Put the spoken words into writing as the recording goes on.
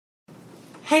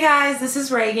Hey guys, this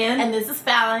is Reagan. And this is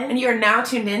Fallon. And you are now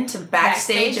tuned in to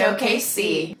Backstage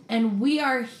OKC. And we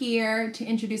are here to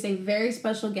introduce a very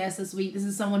special guest this week. This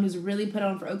is someone who's really put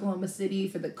on for Oklahoma City,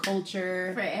 for the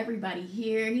culture. For everybody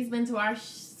here. He's been to our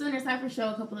Sooner Cypher show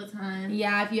a couple of times.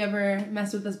 Yeah, if you ever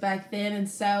messed with us back then. And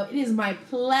so it is my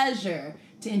pleasure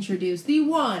to introduce the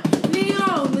one, the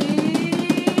only,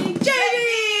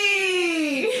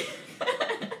 Jabee!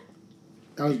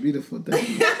 That was beautiful. Thank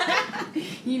you.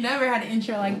 You never had an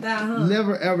intro like that, huh?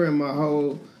 Never ever in my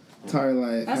whole entire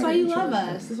life. That's why you love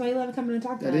us. That's why you love coming to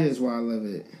talk to us. That is why I love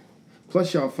it.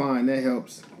 Plus, y'all fine. That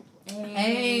helps.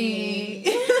 Hey.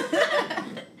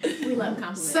 We love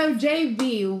compliments. So,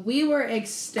 JB, we were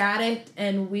ecstatic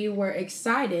and we were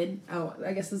excited. Oh,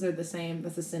 I guess those are the same.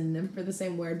 That's a synonym for the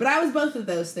same word. But I was both of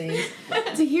those things.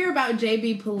 To hear about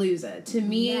Jabeepalooza. To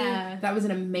me, that was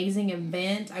an amazing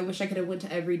event. I wish I could have went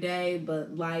to every day,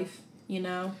 but life, you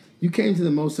know. You came to the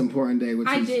most important day, which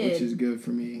is good for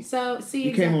me. So, see,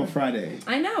 you came on Friday.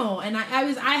 I know, and I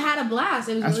had a blast.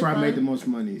 It was That's really where fun. I made the most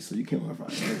money, so you came on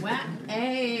Friday. Wow.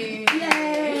 Hey.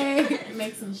 Yay.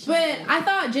 Make some shit. But I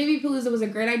thought Jabeepalooza was a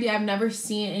great idea. I've never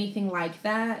seen anything like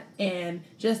that, and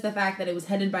just the fact that it was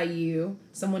headed by you,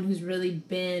 someone who's really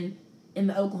been in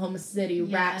the Oklahoma City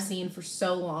rap scene for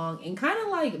so long, and kind of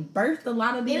like birthed a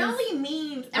lot of these. It only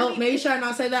means. Maybe should I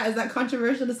not say that? Is that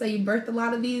controversial to say you birthed a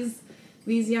lot of these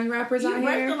young rappers out here? You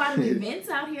worked a lot of events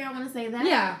out here, I want to say that.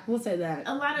 Yeah, we'll say that.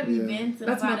 A lot of events. And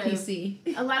that's a lot my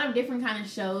PC. A lot of different kind of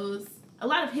shows. A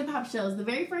lot of hip-hop shows. The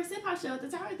very first hip-hop show at the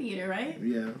Tower Theater, right?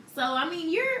 Yeah. So, I mean,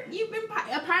 you've been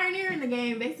a pioneer in the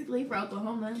game, basically, for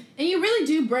Oklahoma. And you really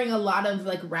do bring a lot of,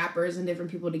 like, rappers and different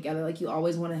people together. Like, you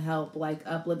always want to help, like,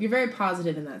 uplift. You're very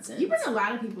positive in that sense. You bring a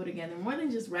lot of people together, more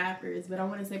than just rappers, but I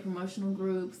want to say promotional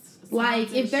groups.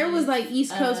 Like, if there was, like,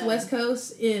 East Coast, West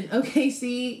Coast in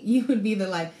OKC, you would be the,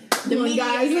 like, the one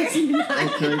guys. Okay,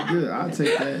 good. I'll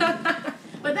take that.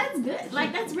 But that's good.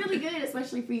 Like, that's really good,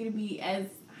 especially for you to be as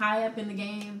high up in the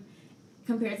game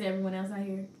compared to everyone else out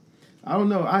here. I don't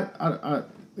know. I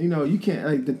you know, you can't,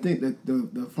 like,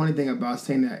 the funny thing about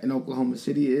saying that in Oklahoma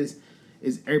City is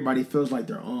everybody feels like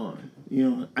they're on, you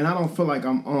know, and I don't feel like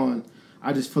I'm on.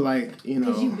 I just feel like, you know,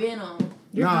 because you've been on.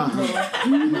 Nah,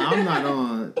 I'm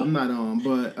not on.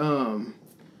 But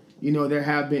you know, there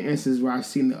have been instances where I've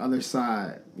seen the other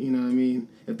side. You know what I mean?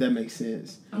 If that makes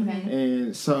sense. Okay.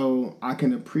 And so I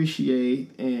can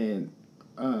appreciate and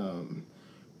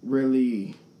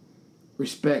really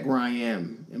respect where I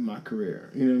am in my career.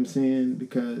 You know what I'm saying?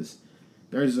 Because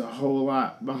there's a whole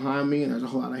lot behind me and there's a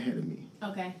whole lot ahead of me.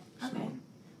 Okay.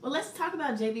 Well, let's talk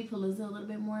about Jabeepalooza a little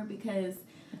bit more because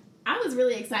I was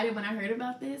really excited when I heard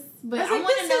about this. But I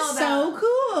want to know about so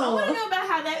cool. I want to know about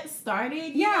how that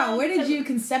started. Yeah, where did you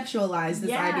conceptualize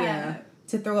this idea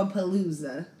to throw a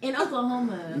palooza in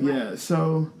Oklahoma? Yeah,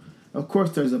 so of course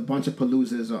there's a bunch of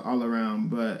paloozas all around,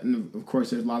 but of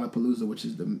course there's Lollapalooza, which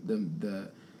is the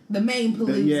main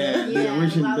palooza.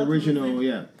 The original.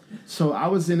 Yeah. So I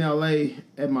was in LA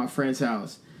at my friend's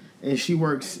house, and she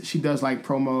does like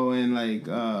promo and like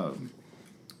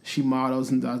she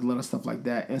models and does a lot of stuff like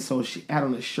that. And so she had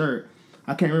on a shirt.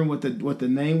 I can't remember what the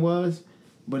name was,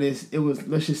 but it was,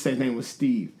 let's just say his name was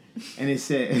Steve, and it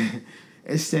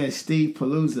said Steve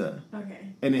Palooza. Okay.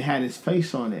 And it had his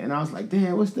face on it, and I was like,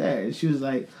 "Damn, what's that?" And she was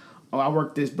like, "Oh, I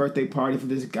worked this birthday party for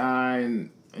this guy,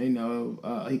 and you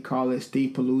know, he called it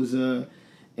Steve Palooza,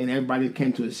 and everybody that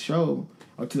came to his show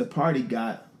or to the party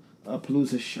got a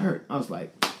Palooza shirt." I was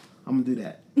like, "I'm gonna do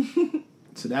that."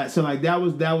 That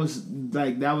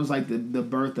was like the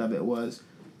birth of it was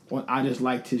when I just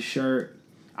liked his shirt.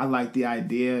 I liked the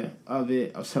idea of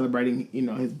it, of celebrating, you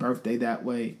know, his birthday that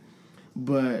way,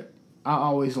 but I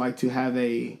always like to have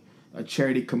a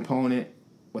charity component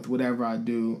with whatever I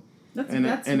do, and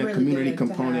a community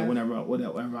component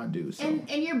whatever I do. So. And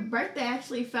your birthday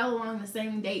actually fell along the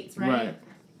same dates, right?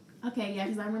 Okay, yeah,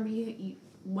 because I remember you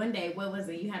one day. What was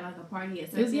it? You had like a party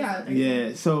at Sophie's.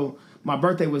 Yeah. So my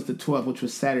birthday was the 12th, which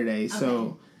was Saturday. Okay.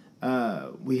 So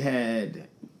we had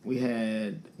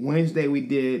Wednesday. We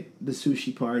did the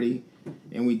sushi party,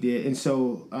 and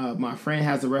so my friend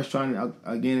has a restaurant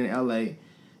again in LA.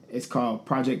 It's called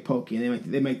Project Poke, and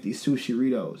they make these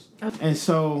sushi-ritos. Okay. And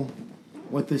so,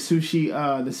 with the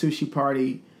sushi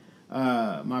party,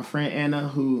 my friend Anna,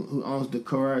 who owns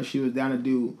Decora, she was down to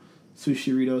do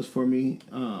sushi-ritos for me.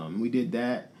 We did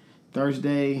that.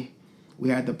 Thursday, we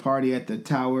had the party at the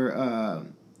Tower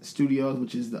Studios,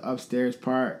 which is the upstairs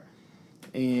part,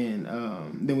 and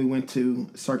then we went to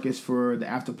Circus for the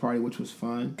after party, which was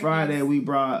fun. Friday, we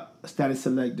brought Status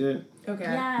Selector. Okay.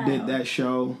 Yeah. Did that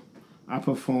show. I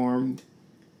performed,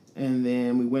 and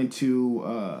then we went to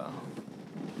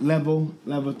Level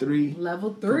 3.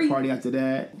 Level 3. Party after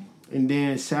that. And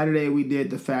then Saturday we did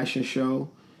the fashion show,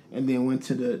 and then went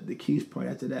to the Keys party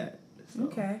after that. So.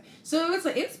 Okay. So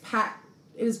it's packed.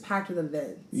 It was packed with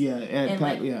events. Yeah, and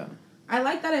packed, yeah. I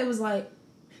like that it was like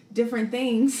different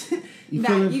things. You that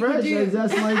feeling you fresh? could do.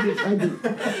 That's like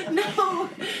it. No,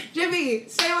 Jimmy,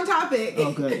 stay on topic.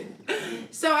 Okay.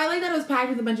 So I like that it was packed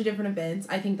with a bunch of different events.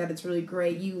 I think that it's really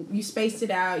great. You spaced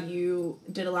it out. You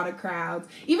did a lot of crowds.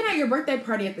 Even at your birthday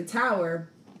party at the Tower,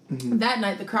 that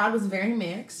night the crowd was very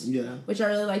mixed. Yeah. Which I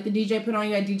really liked. The DJ put on.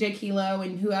 You had DJ Kilo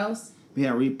and who else? We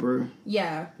had Reaper.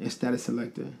 Yeah. And Status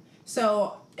Selector.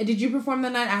 So did you perform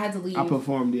that night? I had to leave. I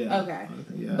performed, yeah. Okay.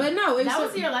 Yeah. But no, that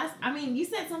was your last. I mean, you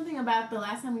said something about the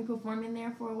last time you performed in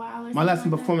there for a while. Or my last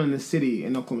time like performing in the city,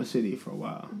 in Oklahoma City, for a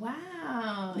while.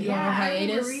 Wow. You Yeah, on a I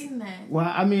remember hiatus? reading that.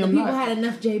 Well, I mean, People had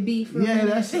enough JB for Yeah,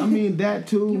 that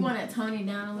too. You want to tone it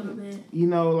down a little bit, You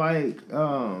know, like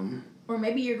or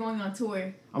maybe you're going on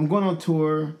tour. I'm going on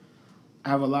tour. I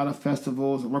have a lot of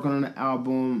festivals. I'm working on an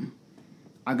album.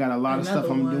 I got a lot of stuff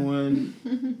I'm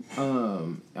doing.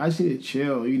 I just need to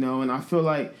chill, you know, and I feel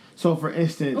like, so for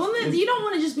instance... Well, you don't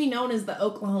want to just be known as the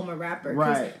Oklahoma rapper.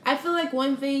 Right. I feel like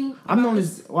one thing... I'm known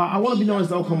as... Well, I want to be known as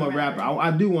the Oklahoma rapper. I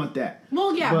do want that.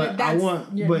 Well, yeah, but that's...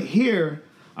 But here,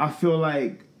 I feel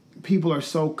like people are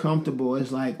so comfortable.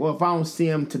 It's like, well, if I don't see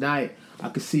him tonight, I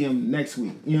could see him next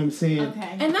week. You know what I'm saying?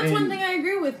 Okay. And that's one thing I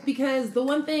agree with, because the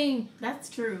one thing...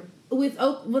 That's true. With a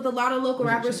lot of local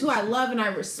rappers who I love and I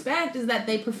respect is that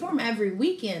they perform every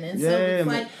weekend, and so it's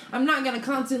like I'm not gonna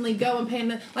constantly go and pay.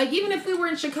 Like even if we were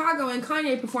in Chicago and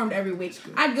Kanye performed every week,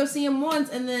 I'd go see him once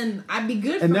and then I'd be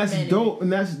good. And for that's a minute. dope.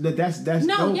 And that's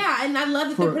no, dope. yeah, and I love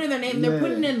that they're putting their name, they're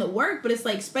putting in the work, but it's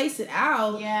like space it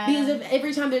out. Yeah. Because if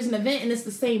every time there's an event and it's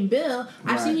the same bill,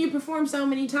 I've seen you perform so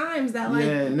many times that like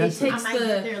it takes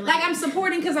the like I'm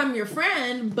supporting because I'm your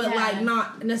friend, but like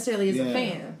not necessarily as a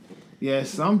fan.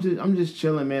 Yes, I'm just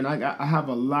chilling, man. I have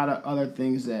a lot of other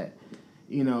things that,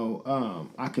 you know,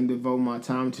 I can devote my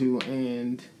time to,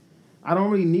 and I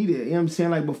don't really need it. You know what I'm saying?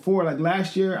 Like before, like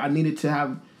last year, I needed to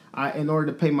have, in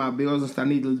order to pay my bills and stuff, I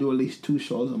need to do at least 2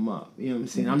 shows a month. You know what I'm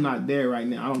saying? I'm not there right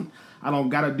now. I don't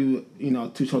gotta do, you know,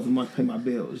 2 shows a month to pay my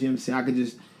bills. You know what I'm saying? I could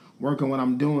just work on what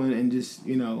I'm doing and just,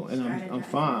 you know, and I'm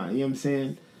fine. You know what I'm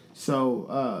saying?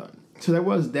 So there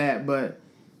was that, but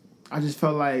I just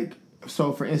felt like.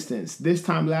 So, for instance, this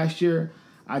time last year,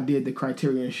 I did the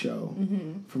Criterion show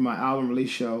for my album release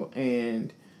show,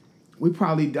 and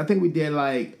I think we did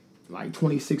like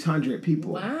 2,600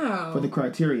 people for the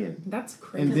Criterion. That's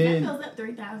crazy. And then, that fills up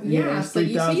 3,000. Yeah, so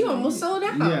you almost sold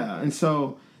out. Yeah,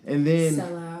 and then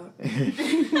sell out.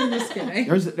 I'm just kidding.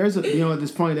 There's a, you know, at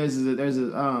this point there's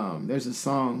a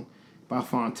song by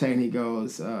Fontaine. He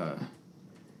goes,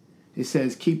 it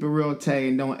says, "Keep it real, Tay,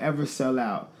 and don't ever sell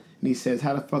out." And he says,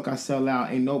 "How the fuck I sell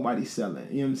out? Ain't nobody selling."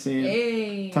 You know what I'm saying?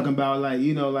 Hey. Talking about like,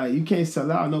 you know, like you can't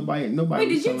sell out. Nobody. Wait,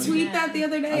 did you tweet that the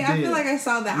other day? I feel like I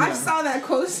saw that. Yeah. I saw that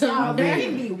quote somewhere. They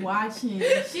be watching.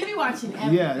 She be watching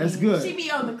everything. Yeah, that's good. She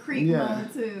be on the creep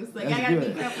mode too. So like, I gotta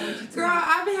be careful what you tweet. Girl,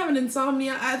 I've been having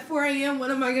insomnia at 4 a.m. What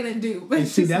am I gonna do? And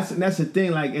see, that's the thing.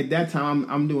 Like at that time,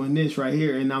 I'm doing this right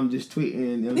here, and I'm just tweeting.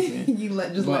 You know what I'm saying?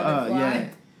 Let it fly. Yeah.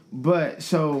 But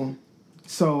so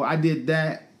I did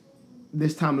that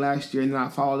this time last year, and then I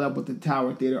followed up with the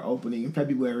Tower Theater opening in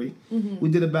February. We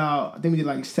did I think we did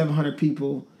like 700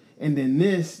 people, and then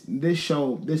this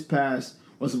show this past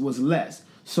was less.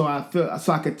 So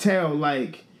I could tell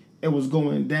like it was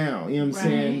going down. You know what I'm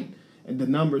saying? And the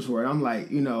numbers were. And I'm like,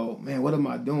 you know, man, what am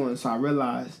I doing? So I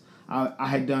realized I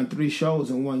had done 3 shows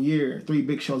in 1 year, 3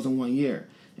 big shows in 1 year,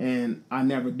 and I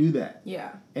never do that.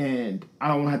 Yeah. And I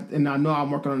don't want to. And I know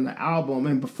I'm working on the album.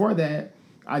 And before that,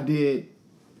 I did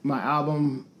my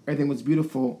album, Everything Was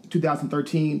Beautiful,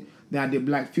 2013. Then I did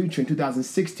Black Future in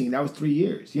 2016. That was 3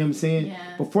 years. You know what I'm saying?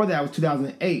 Yeah. Before that was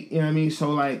 2008. You know what I mean?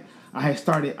 So like I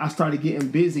started getting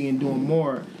busy and doing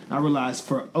more. I realized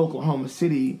for Oklahoma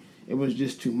City, it was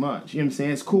just too much. You know what I'm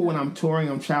saying? It's cool when I'm touring,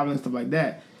 I'm traveling, stuff like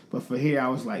that. But for here, I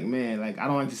was like, man, like I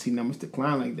don't like to see numbers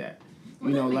decline like that. You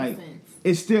know, like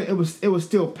it was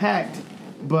still packed.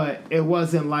 But it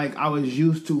wasn't like I was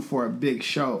used to for a big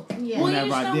show. Yeah. Well, you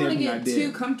just don't want to get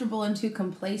too comfortable and too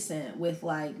complacent with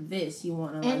like this. You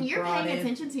want to and you're paying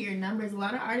attention to your numbers. A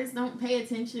lot of artists don't pay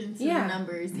attention to the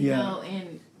numbers, you know,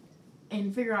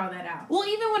 and figure all that out. Well,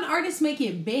 even when artists make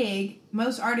it big,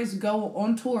 most artists go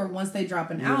on tour once they drop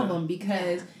an album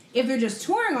because if they're just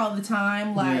touring all the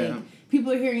time, like.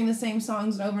 People are hearing the same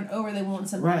songs over and over. They want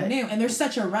something new. And there's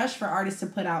such a rush for artists to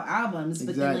put out albums.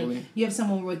 But then, like, you have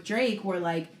someone with Drake where,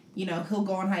 like, you know, he'll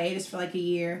go on hiatus for, like, a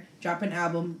year, drop an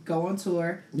album, go on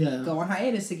tour, go on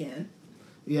hiatus again.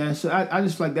 Yeah, so I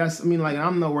just feel like that's. I mean, like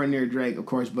I'm nowhere near Drake, of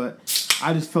course, but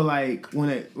I just feel like when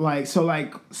it so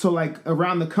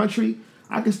around the country,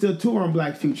 I can still tour on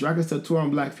Black Future. I can still tour on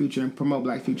Black Future and promote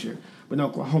Black Future. But in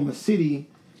Oklahoma City,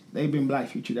 they've been Black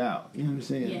Futured out. You know what I'm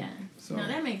saying? Yeah. So No,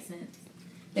 that makes sense.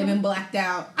 They've been blacked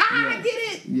out. I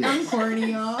get it. Yes. I'm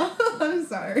corny, y'all. I'm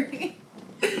sorry.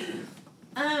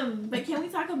 But can we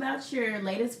talk about your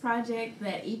latest project,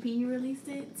 that EP you released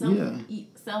it?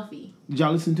 Selfie. Did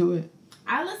y'all listen to it?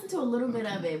 I listened to a little bit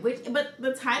of it, but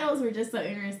the titles were just so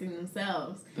interesting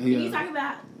themselves. Can you talk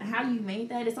about how you made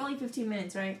that? It's only 15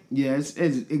 minutes, right? Yeah, it's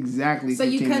exactly. So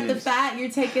you cut minutes. the fat. You're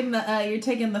taking the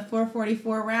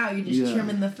 444 route. You're just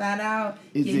trimming the fat out.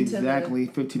 It's exactly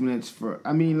 15 minutes for.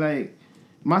 I mean, like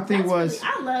my thing was.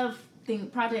 Really, I love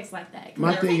projects like that.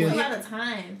 My thing is a lot of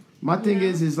time. My thing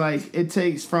is like it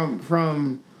takes from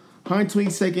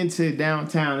 122nd to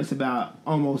downtown. It's about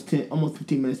almost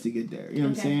 15 minutes to get there. You know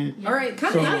what I'm saying? Yeah. All right,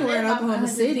 kind of anywhere in Oklahoma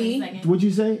City. What'd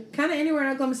you say? Kind of anywhere in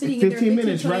Oklahoma City. It's You get 15 there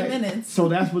 15 minutes, right? minutes. So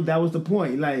that was the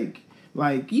point. Like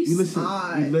you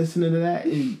listening to that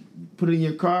and put it in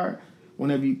your car.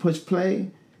 Whenever you push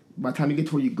play, by the time you get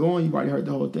to where you're going, you've already heard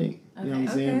the whole thing. Okay. You know what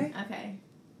I'm saying? Okay.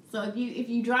 So if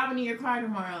you driving in your car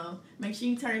tomorrow, make sure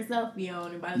you turn selfie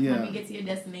on, and by the time you get to your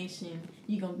destination,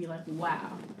 you're gonna be like,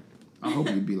 wow. I hope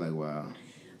you'd be like, wow.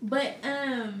 But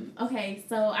okay,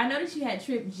 so I noticed you had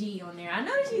Trip G on there. I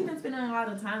noticed you've been spending a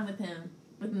lot of time with him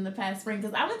within the past spring,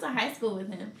 because I went to high school with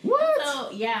him. What? So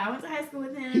I went to high school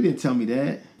with him. He didn't tell me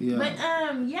that. Yeah. But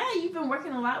you've been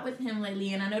working a lot with him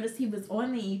lately, and I noticed he was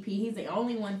on the EP. He's the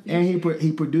only one featured. And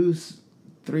he produced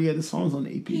 3 of the songs on the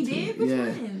EP. He too. did? Which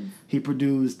ones? He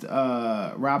produced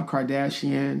Rob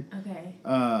Kardashian.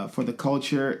 Okay. For the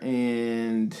Culture,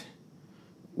 and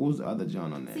what was the other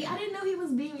John on that? See, I didn't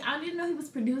know he was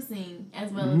producing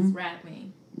as well as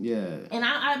rapping. Yeah. And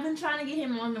I've been trying to get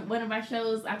him on one of our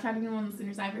shows. I tried to get him on the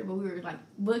Center Cypher, but we were like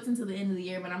booked until the end of the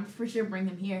year. But I'm for sure bring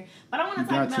him here. But I want to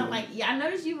talk about I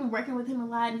noticed you've been working with him a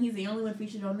lot, and he's the only one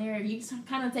featured on there. Are you just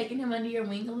kind of taking him under your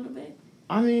wing a little bit?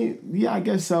 I mean, yeah, I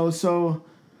guess so. So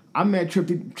I met Trip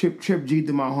G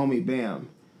through my homie Bam,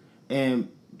 and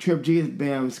Trip G is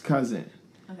Bam's cousin.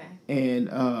 Okay. And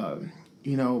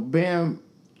Bam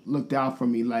looked out for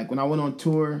me. Like when I went on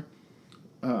tour,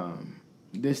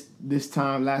 this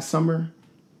time last summer,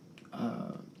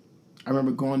 I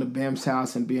remember going to Bam's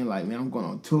house and being like, man, I'm going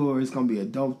on tour. It's gonna be a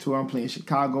dope tour. I'm playing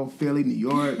Chicago, Philly, New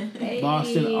York,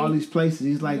 Boston, all these places.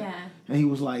 He's like, and he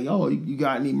was like, oh, you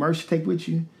got any merch to take with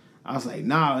you? I was like,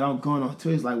 nah, I'm going on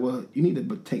tour. He's like, well, you need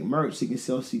to take merch so you can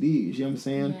sell CDs. You know what I'm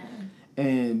saying? Yeah.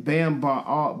 And Bam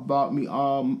bought me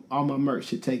all my merch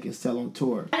to take and sell on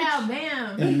tour. Shout out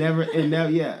Bam. And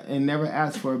never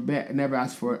asked for a back. Never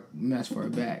asked for a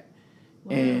back.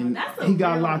 Wow, and he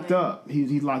got locked up.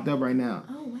 He's locked up right now.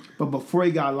 Oh wow. But before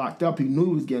he got locked up, he knew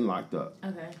he was getting locked up.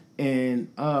 Okay.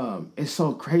 And it's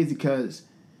so crazy because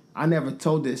I never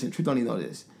told this, and Truth don't even know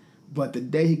this. But the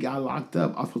day he got locked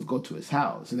up, I was supposed to go to his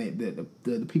house, and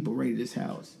the people raided his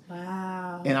house.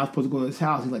 Wow. And I was supposed to go to his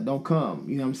house. He's like, "Don't come."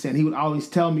 You know what I'm saying? He would always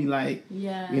tell me like,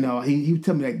 yeah. You know, he would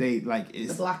tell me like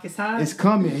The block is hot. it's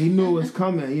coming. He knew it was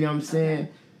coming. You know what I'm saying?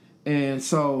 Okay. And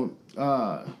so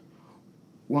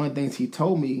one of the things he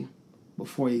told me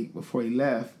before he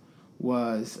left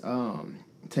was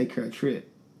take care of Trip.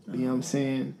 You know what I'm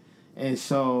saying? And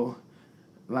so.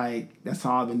 Like, that's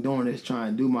all I've been doing is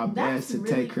trying to do my best to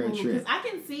really take care of Trip. Because I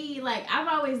can see, like, I've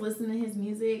always listened to his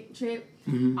music, Trip,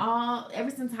 ever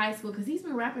since high school, because he's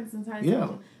been rapping since high school. Yeah.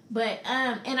 But,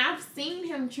 and I've seen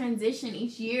him transition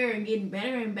each year and getting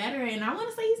better and better, and I want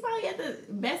to say he's probably at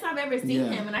the best I've ever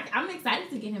seen him, and I'm excited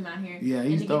to get him out here. Yeah,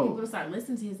 he's and to dope. Get people to start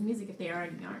listening to his music if they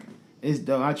already aren't. It's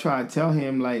dope. I try to tell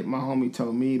him, like, my homie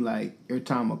told me, like, your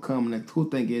time will come, and the cool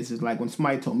thing is like, when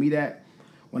somebody told me that,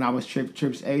 when I was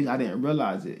Trip's age, I didn't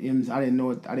realize it. I didn't know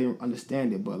it. I didn't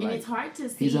understand it. But like, and it's hard to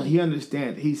see. He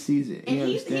understands it. He sees it. And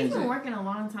he's been working a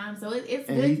long time, so it's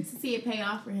good to see it pay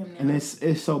off for him now. And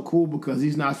it's so cool because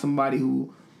he's not somebody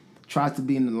who tries to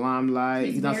be in the limelight.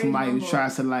 He's not somebody who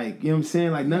tries to like, you know what I'm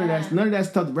saying? Like none of that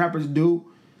stuff the rappers do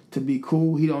to be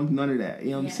cool. He don't do none of that. You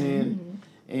know what I'm saying?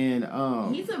 Mm-hmm.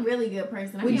 And he's a really good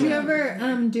person. Would you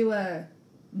ever do a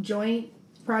joint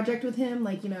project with him,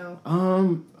 like, you know?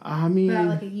 I mean,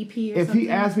 like an EP or if something? he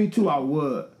asked me to, I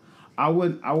would. I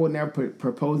would never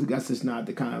propose it. That's just not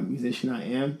the kind of musician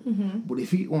I am. Mm-hmm. But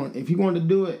if he wanted to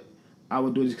do it, I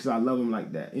would do it just because I love him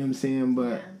like that. You know what I'm saying?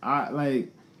 But I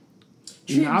like.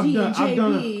 You know,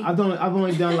 I've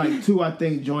only done like 2, I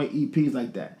think, joint EPs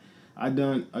like that. I've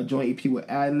done a joint EP with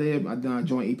Adlib. I've done a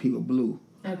joint EP with Blue.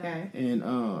 Okay. And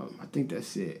I think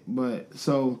that's it. But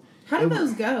so How do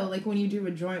those go? Like when you do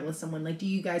a joint with someone, like do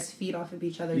you guys feed off of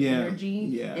each other's energy?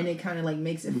 Yeah. And it kind of like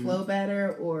makes it flow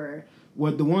better, or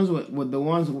the ones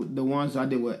I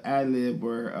did with Ad-Lib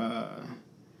were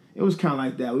it was kind of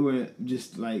like that. We were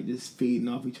just feeding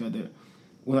off each other.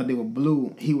 When I did with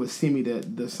Blue, he would send me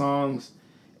the songs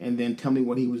and then tell me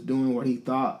what he was doing, what he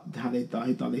thought, how he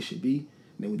thought they should be,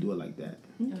 and then we do it like that.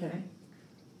 Okay.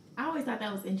 I always thought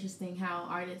that was interesting how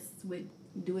artists would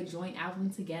do a joint album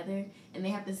together and they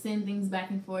have to send things back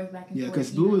and forth. Yeah,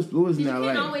 because Blue is in LA. You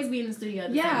can't always be in the studio.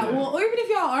 Well, or even if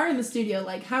y'all are in the studio,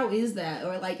 like how is that?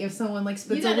 Or like if someone like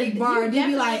spits a weak bar, they'd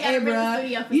be like, "Hey, bro,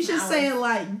 you should say it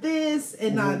like this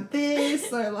and not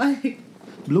this," or like.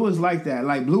 Blue is like that.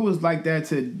 Like Blue was like that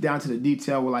down to the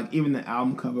detail. Where like even the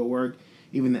album cover work,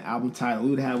 even the album title.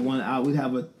 We would have we'd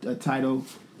have a title.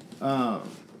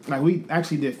 Like we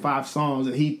actually did 5 songs,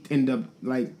 and he ended up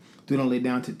like doing only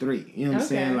down to 3. You know what I'm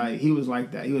saying? Like he was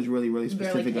like that. He was really, really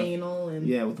specific. Very anal and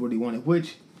with what he wanted.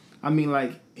 Which, I mean,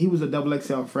 like he was a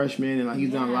XXL freshman, and like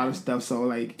he's done a lot of stuff. So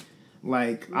like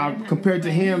I compared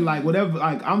to him, like whatever.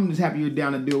 Like I'm just happy you're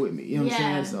down to do it with me. You know what I'm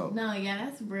saying? So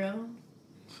that's real.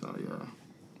 So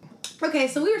yeah. Okay,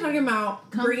 so we were talking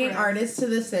about bringing Comfort. artists to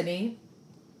the city,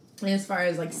 as far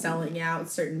as like selling out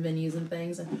certain venues and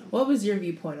things. What was your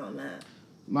viewpoint on that?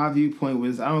 My viewpoint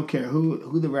was I don't care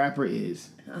who the rapper is.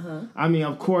 I mean,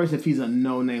 of course, if he's a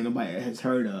no name nobody has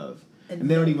heard of, and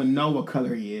they don't even know what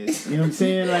color he is. You know what I'm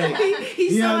saying? Like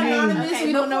he's so anonymous. Okay,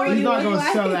 we don't know what he's not gonna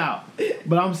like. sell out.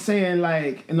 But I'm saying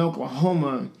like in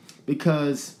Oklahoma,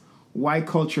 because white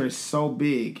culture is so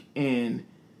big, and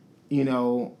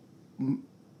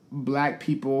black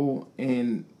people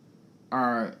and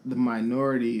are the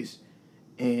minorities,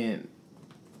 and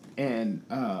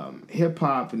hip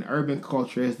hop and urban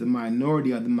culture is the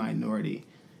minority of the minority.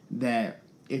 That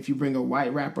if you bring a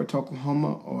white rapper to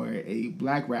Oklahoma or a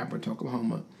black rapper to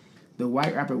Oklahoma, the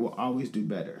white rapper will always do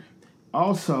better.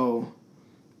 Also,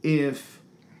 if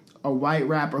a white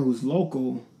rapper who's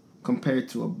local compared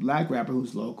to a black rapper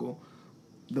who's local,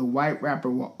 the white rapper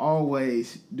will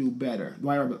always do better. The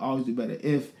white rapper will always do better.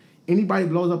 If anybody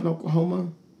blows up in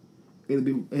Oklahoma, it'll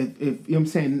be if you know what I'm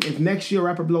saying. If next year a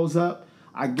rapper blows up,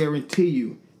 I guarantee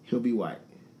you he'll be white.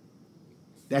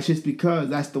 That's just because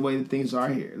that's the way that things are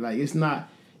here. Like it's not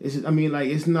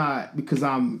because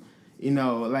I'm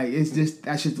it's just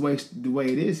that's just the way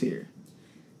it is here.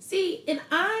 See, and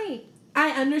I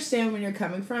understand where you're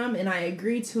coming from, and I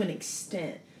agree to an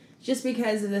extent, just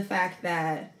because of the fact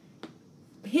that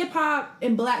hip hop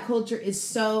and black culture is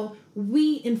so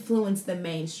we influence the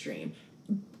mainstream.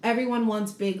 Everyone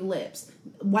wants big lips.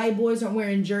 White boys aren't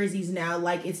wearing jerseys now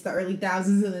like it's the early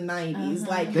thousands of the 90s.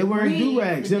 Like they wearing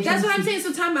do-rags. That's what I'm saying.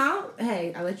 So time out.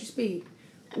 Hey, I let you speak.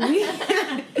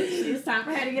 It's time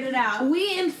for her to get it out.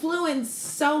 We influence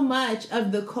so much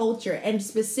of the culture, and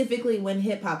specifically when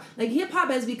hip hop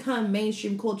has become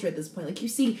mainstream culture at this point. Like you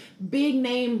see big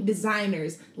name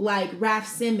designers like Raf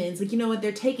Simons, like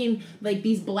they're taking like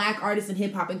these black artists in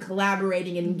hip hop and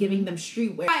collaborating and giving them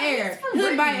streetwear.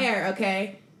 Hood by Air,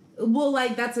 okay. Well,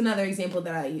 like that's another example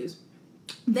that I use.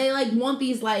 They like want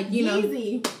these like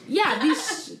Easy.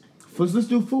 these. Let's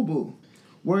do FUBU.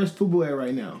 Where is FUBU at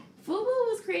right now? FUBU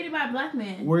was created by a black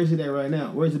man. Where is it at right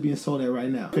now? Where is it being sold at right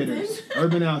now? Fitters.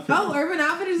 Urban Outfitters. Oh, Urban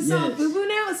Outfitters is selling FUBU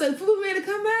now? So FUBU made a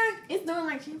comeback? It's doing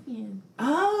like champion.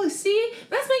 Oh, see?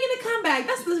 That's making a comeback.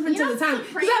 That's the difference in the time.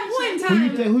 Because that point in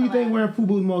time... Who you think wearing FUBU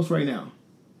the most right now?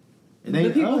 It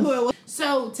ain't the people us. who are...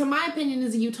 So, to my opinion,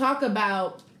 is you talk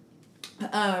about...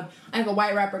 like a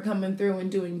white rapper coming through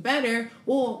and doing better.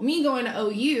 Well, me going to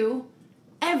OU,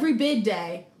 every bid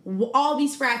day, all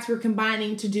these frats were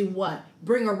combining to do what?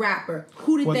 Bring a rapper.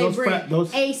 Who did they bring?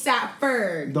 ASAP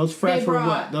Ferg. Those frats were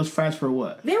what? Those frats for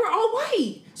what? They were all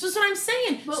white. So that's what I'm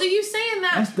saying. But so you saying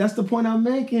that? That's the point I'm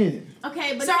making.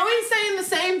 Okay, but so are we saying the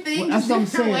same thing? That's what I'm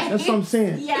saying. That's what I'm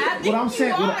saying. Yeah, I think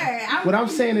what I'm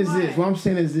saying is this. What I'm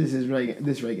saying is this is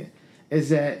Reagan. Is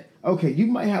that okay? You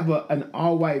might have an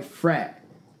all white frat.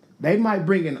 They might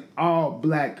bring an all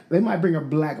black. They might bring a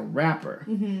black rapper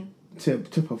to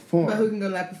perform. But who can go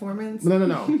to that performance?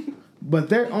 No. But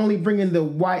they're only bringing the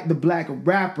black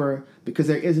rapper because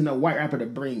there isn't a white rapper to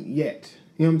bring yet.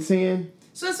 You know what I'm saying?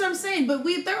 So that's what I'm saying. But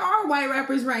there are white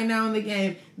rappers right now in the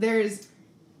game. There's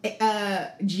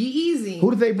G-Eazy.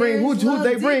 Who did they bring? Who did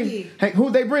they bring? Hey, who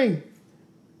did they bring?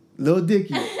 Lil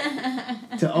Dicky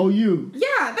to OU.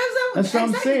 Yeah, that's what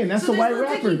I'm saying. That's a white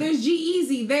rapper. There's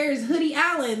G-Eazy. There's Hoodie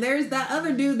Allen. There's that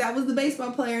other dude that was the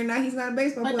baseball player. Now he's not a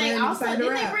baseball player. But they also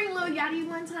didn't they bring Lil Yachty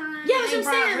one time? Yeah, that's what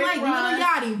I'm saying. Like Lil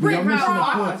Yachty, Rick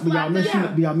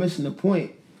Ross. Y'all missing the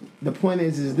point. The point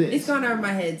is this. It's gone over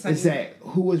my head. Is that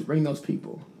who was bringing those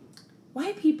people?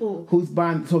 White people. Who's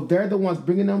buying? So they're the ones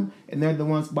bringing them, and they're the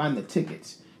ones buying the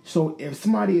tickets. So if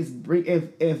somebody is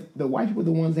if the white people are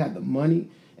the ones that have the money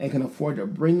and can afford to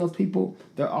bring those people,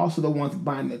 they're also the ones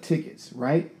buying the tickets,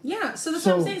 right? Yeah. So that's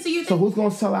what I'm saying. So who's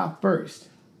gonna sell out first?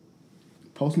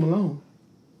 Post Malone.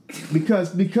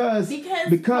 Because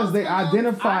they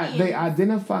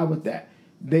identify with that.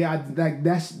 They are like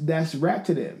that's rap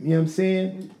to them. You know what I'm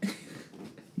saying?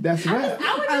 That's rap.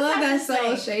 I love that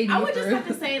so shady. I would just have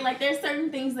to say, like, there's certain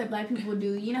things that black people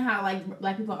do. You know how, like,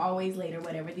 black people are always late or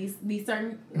whatever. These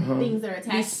certain things that are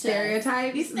attached these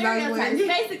stereotypes. These stereotypes,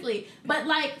 basically. But,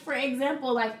 like, for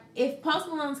example, like, if Post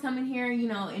Malone's coming here, you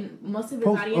know, and most of his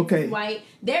audience is white,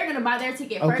 they're going to buy their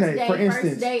ticket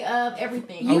first day of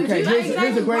everything. Here's a great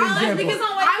example. Because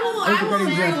I will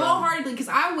very wholeheartedly, because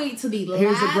I wait to the last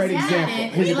Here's a great example.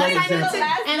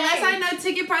 Unless I know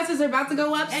ticket prices are about to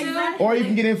go up soon. Or you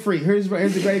can get in free. Here's a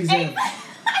great example.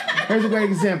 Here's a great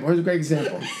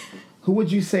example. Who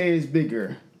would you say is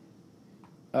bigger?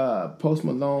 Post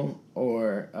Malone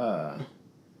or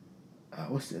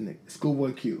what's the name?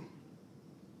 Schoolboy Q?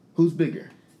 Who's bigger?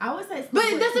 I would say But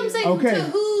that's what I'm saying. Okay. To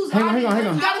who's hang on.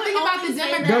 You gotta think about the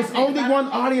demographic. There's only one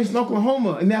audience in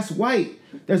Oklahoma, and that's white.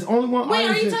 There's only one audience.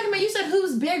 Wait, are you talking about, you said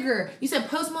who's bigger? You said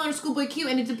Post Malone or Schoolboy Q,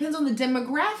 and it depends on the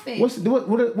demographic. What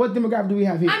demographic do we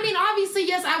have here? I mean, obviously,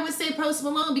 yes, I would say Post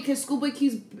Malone because Schoolboy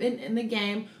Q's been in the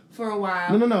game for a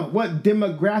while. No. What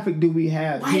demographic do we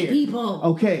have White here? people.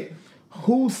 Okay.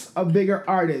 Who's a bigger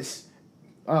artist?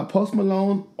 Post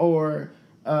Malone or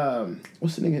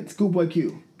what's the name? Schoolboy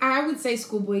Q? I would say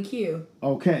Schoolboy Q.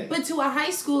 Okay. But to a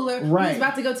high schooler who's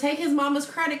about to go take his mama's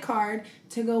credit card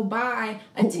to go buy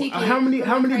a ticket. How many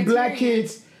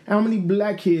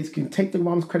black kids can take their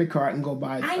mom's credit card and go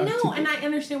buy a ticket? And I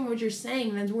understand what you're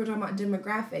saying, and we're talking about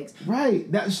demographics.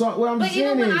 Right. That's what I'm saying. But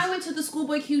even when I went to the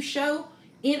Schoolboy Q show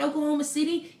in Oklahoma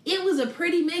City, it was a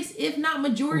pretty mixed, if not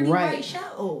majority white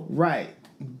show. Right.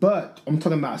 But I'm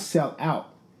talking about sell out.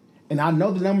 And I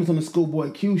know the numbers on the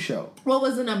Schoolboy Q show. What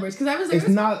was the numbers? Because I was there. It's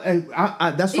not. That's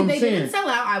what I'm saying. They didn't sell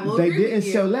out. I will agree with you. They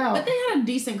didn't sell out. But they had a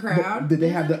decent crowd. But did they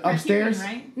have the upstairs?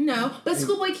 Right? No. But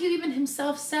Schoolboy Q even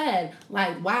himself said,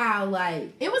 like, wow,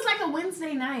 like. It was like a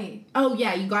Wednesday night. Oh,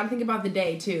 yeah. You got to think about the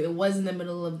day, too. It was in the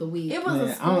middle of the week. It was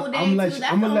a school day, too. That's the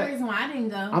only reason why I didn't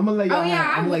go. I'm going to let y'all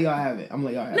have it.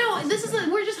 No,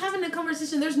 we're just having a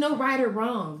conversation. There's no right or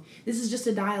wrong. This is just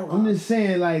a dialogue. I'm just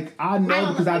saying, like, I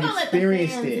know because I've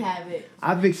experienced it.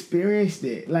 I've experienced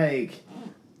it. Like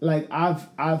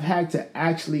I've had to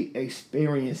actually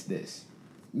experience this.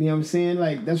 You know what I'm saying?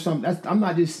 Like I'm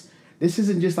not just. This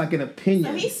isn't just like an opinion.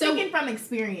 So he's speaking from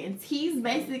experience. He's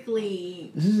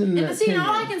basically. This isn't an opinion.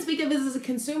 All I can speak of is as a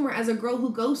consumer, as a girl who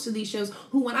goes to these shows.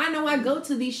 Who, when I know I go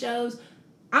to these shows,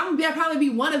 I'll probably be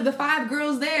one of the 5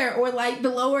 girls there, or like the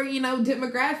lower,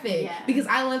 demographic. Yeah. Because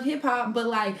I love hip hop, but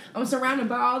like I'm surrounded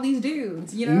by all these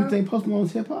dudes. You know. You think Post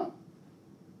Malone's hip hop?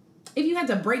 If you had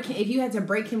to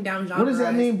break him down genre. What does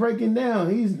that mean, breaking down?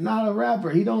 He's not a rapper.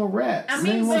 He don't rap. I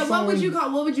mean, so what would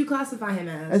you classify him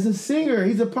as? As a singer.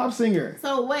 He's a pop singer.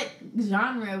 So what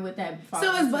genre would that fall?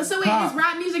 So wait, is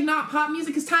rap music not pop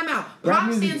music? Because time out.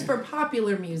 Pop stands for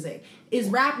popular music. Is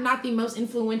rap not the most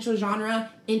influential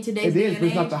genre in today's day and age? It is, but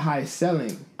it's not the highest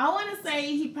selling. I want to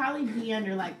say he'd probably be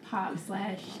under like pop /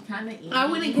 kind of indie. I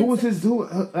wouldn't. What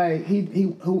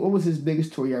was his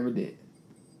biggest tour he ever did?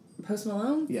 Post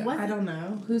Malone? Yeah. I don't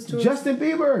know. Who's touring? Justin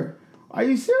Bieber. Are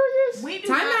you serious?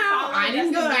 Time out. I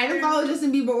didn't follow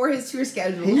Justin Bieber or his tour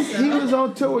schedule. He was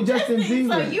on tour with Justin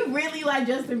Bieber. So you really like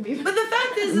Justin Bieber? But the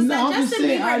fact is that Justin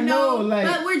Bieber.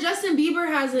 But where Justin Bieber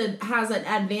has an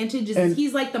advantage is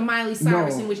he's like the Miley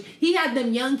Cyrus, in which he had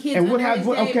them young kids. And what happened?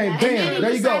 Okay, bam.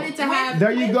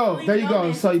 There you go. There you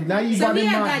go. So now you brought in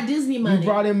that Disney money. You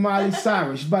brought in Miley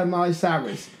Cyrus. You brought in Miley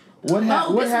Cyrus. We can talk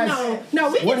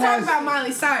about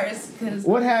Miley Cyrus.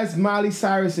 What has Miley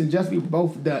Cyrus and Justin Bieber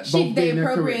both done? They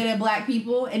appropriated black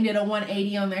people and did a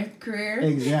 180 on their career.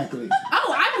 Exactly.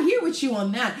 I'm here with you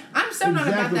on that. I'm so not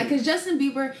about that because Justin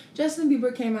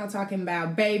Bieber came out talking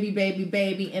about baby,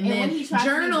 and then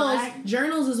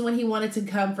journals is when he wanted to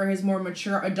come for his more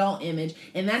mature adult image,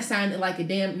 and that sounded like a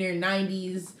damn near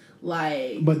 90s.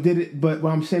 Like, but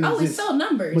what I'm saying is, it sold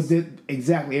numbers. But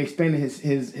exactly, it expanded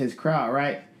his crowd,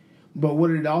 right? But what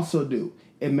did it also do?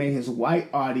 It made his white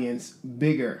audience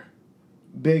bigger.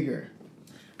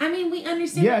 I mean, we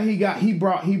understand. Yeah, he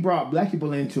brought black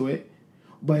people into it,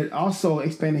 but it also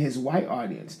expanded his white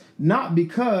audience. Not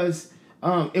because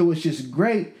it was just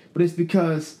great, but it's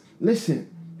because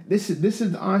listen, this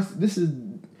is honest. This is,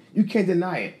 you can't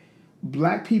deny it.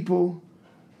 Black people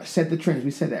set the trends.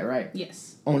 We said that, right?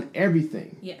 Yes. On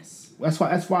everything. Yes. That's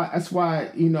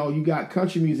why you got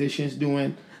country musicians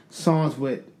doing songs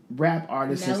with rap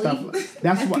artists Nelly. and stuff.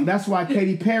 That's why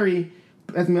Katy Perry.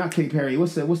 That's not Katy Perry.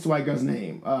 What's the white girl's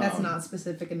name? That's not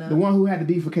specific enough. The one who had the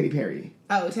beef with Katy Perry.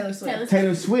 Oh, Taylor Swift.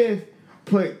 Taylor Swift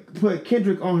put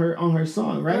Kendrick on her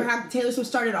song, right? Or how Taylor Swift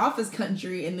started off as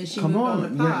country and then she moved on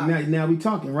to pop. Now we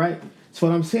talking, right? So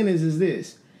what I'm saying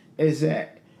is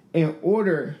that in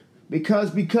order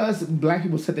because black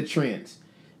people set the trends,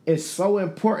 it's so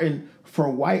important for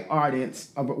white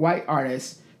artists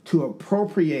to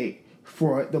appropriate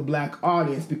for the black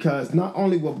audience, because not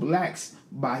only will blacks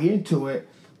buy into it,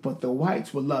 but the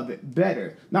whites will love it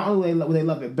better. Not only will they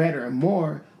love it better and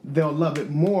more, they'll love it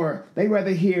more. They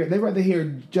rather hear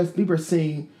Justin Bieber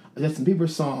sing a Justin Bieber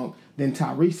song than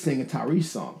Tyrese sing a Tyrese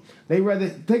song. They rather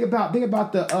think about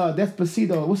the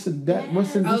Despacito. What's the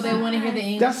Oh, they want to hear the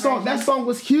English that song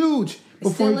was huge.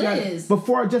 Before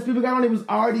Justin Bieber got on, it was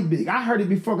already big. I heard it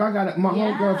before. I got my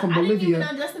homegirl from Bolivia. I didn't even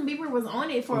know Justin Bieber was on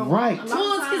it for a right. long time.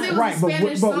 Well, it's because it was a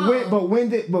Spanish song.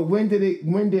 But when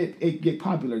did it get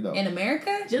popular though? In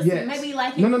America? Just maybe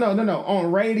like no.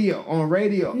 On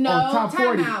radio. No, on top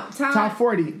 40. Top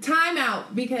 40. Time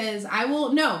out, because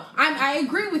I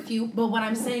agree with you, but what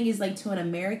I'm saying is, like, to an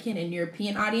American and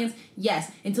European audience, yes,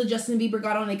 until Justin Bieber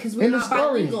got on it, because we're not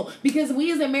bilingual. Because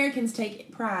we as Americans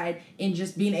take pride in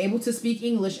just being able to speak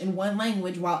English in one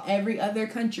language, while every other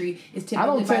country is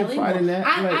typically bilingual. I don't take pride in that.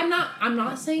 I'm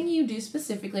not saying you do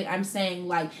specifically. I'm saying,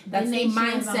 like, that's the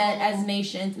mindset as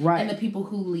nations and the people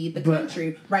who lead the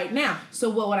country right now. So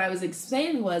what I was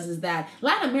saying is that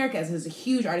Latin America is a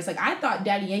huge artist. Like, I thought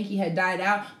Daddy Yankee had died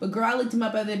out, but girl, I looked him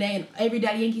up the other day, and every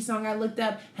Daddy Yankee song I looked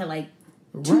up had like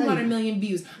 200 million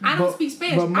views. I don't speak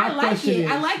Spanish. I like it.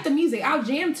 I like the music. I'll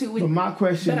jam to it.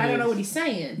 But I don't know what he's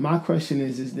saying. My question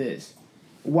is this.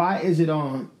 Why is it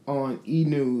on E!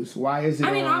 News? Why is it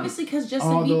on... obviously because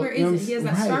Justin Bieber he has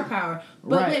that star power.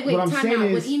 But wait, time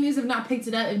out. Would E! News have not picked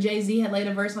it up if Jay-Z had laid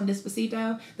a verse on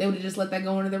Despacito? They would have just let that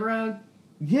go under the rug?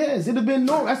 Yes, it'd have been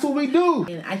normal. That's what we do.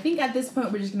 And I think at this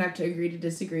point we're just gonna have to agree to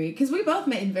disagree, because we both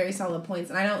made very solid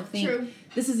points, and I don't think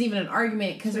this is even an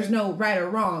argument, because there's no right or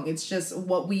wrong. It's just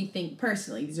what we think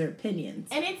personally. These are opinions,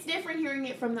 and it's different hearing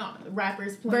it from the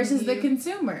rapper's point versus of view. The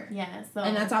consumer. Yeah, so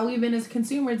and that's all we've been as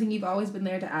consumers, and you've always been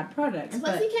there to add products. And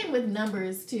plus, he came with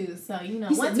numbers too, so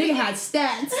once we had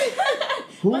stats.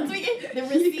 Once we get the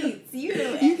receipts, you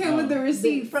came with the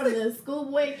receipts from the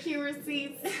Schoolboy Q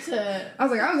receipts to. I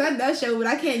was like, I was at that show, but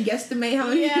I can't guesstimate how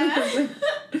many. Yeah.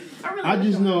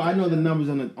 I know the numbers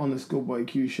on the Schoolboy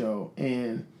Q show,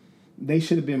 and they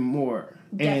should have been more.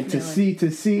 Definitely. And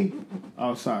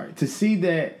to see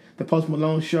that the Post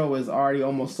Malone show is already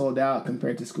almost sold out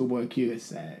compared to Schoolboy Q is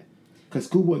sad. Because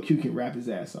Schoolboy Q can rap his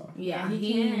ass off. Yeah,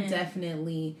 he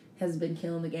definitely has been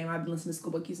killing the game. I've been listening to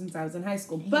Schoolboy Q since I was in high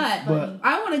school. But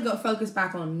I want to focus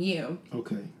back on you.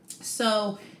 Okay.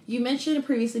 So you mentioned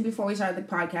previously before we started the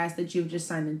podcast that you've just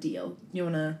signed a deal. You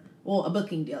want to... Well, a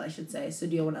booking deal, I should say. So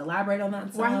do you want to elaborate on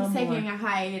that? Where he's taking a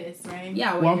hiatus, right?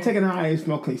 Yeah. Well, I'm taking a hiatus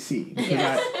from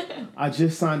OKC. I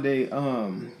just signed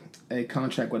a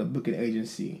contract with a booking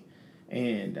agency,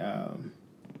 and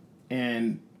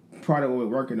part of what we're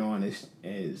working on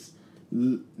is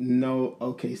no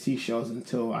OKC shows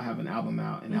until I have an album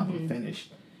out and album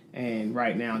finished. And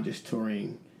right now, I'm just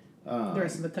touring the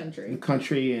rest of the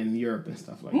country and Europe and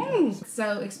stuff like that.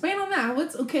 So expand on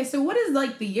that. So what is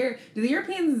like do the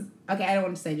Europeans? Okay, I don't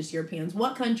want to say just Europeans.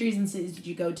 What countries and cities did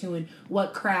you go to, and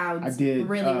what crowds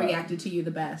really reacted to you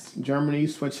the best? Germany,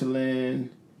 Switzerland,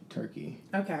 Turkey.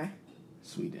 Okay.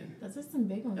 Sweden. Those are some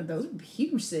big ones. Those are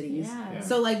huge cities. Yeah.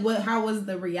 So like, how was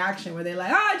the reaction? Were they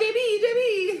like,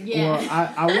 JB? Yeah.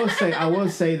 Well, I will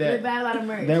say that they buy a lot of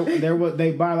merch.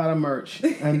 They buy a lot of merch,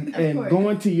 and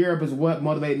going to Europe is what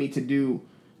motivated me to do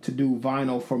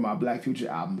vinyl for my Black Future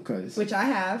album, which I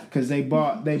have, because they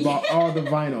bought all the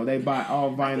vinyl. They buy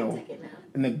all vinyl,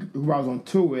 and who I was on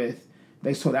tour with,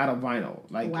 they sold out of vinyl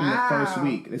in the first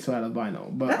week. They sold out of vinyl.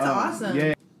 But that's awesome.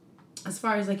 Yeah. As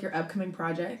far as like your upcoming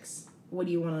projects, what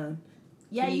do you want to?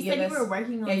 Yeah, you said you were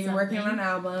working on. Yeah, you're working on an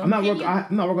album. I'm not working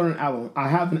on an album. I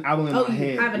have an album in my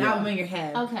head. You have an album in your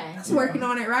head. Okay. That's working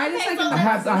on it, right? Okay, it's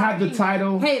like so I have the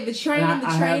title. Hey, the train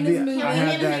is moving. Can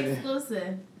we get an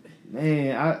exclusive?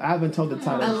 Man, I haven't told the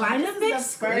title. A lineup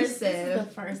exclusive. This is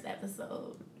the first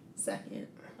episode. Second.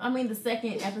 I mean, the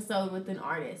second episode with an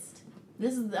artist.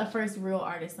 This is the first real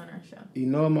artist on our show. You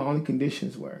know what my only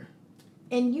conditions were.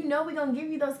 And we're going to give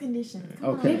you those conditions. Come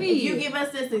okay. on. If you give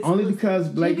us this exclusive. Only because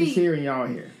Blake is here and y'all are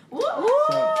here. Woo!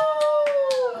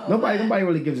 So, nobody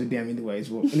really gives a damn anyways.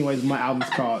 Well, anyways, my album's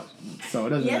called So it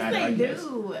doesn't matter. Yes, I they guess.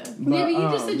 do. But, Yeah, but you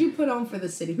just said you put on for the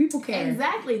city. People care.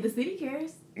 Exactly. The city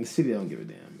cares. The city don't give a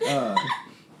damn.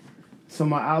 So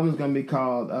my album's gonna be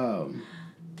called.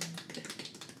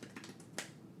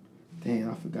 Dang,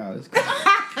 I forgot what it's called.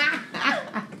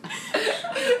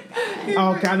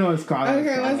 Oh, okay, I know what it's called.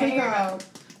 Okay, what's it called?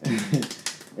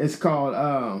 It's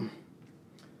called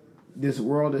This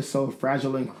World Is So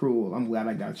Fragile and Cruel. I'm glad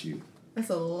I got you. That's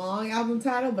a long album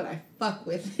title, but I fuck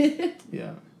with it.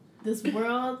 Yeah. This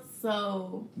world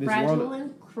so This fragile world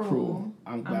and cruel.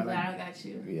 I'm glad I got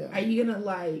you. Yeah. Are you gonna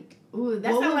like? Ooh,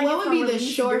 that's what would be the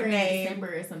short name?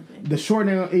 December or something. The short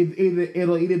name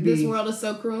it'll either be This World Is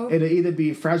So Cruel. It'll either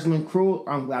be Fragile and Cruel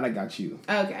or I'm Glad I Got You.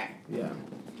 Okay. Yeah.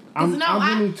 I'm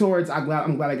leaning towards I'm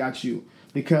glad I got you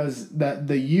because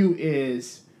the you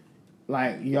is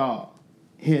like y'all,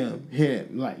 him,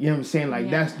 like you know what I'm saying? Like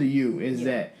that's the you is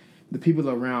that the people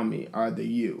around me are the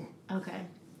you. Okay.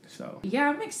 So yeah,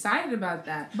 I'm excited about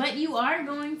that. But you are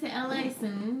going to LA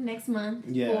soon, next month,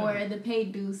 for the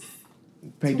Paid Dues.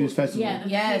 Paid Dues Festival. Yeah,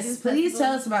 yes, please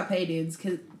tell us about Paid Dues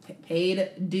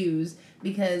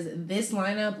because this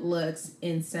lineup looks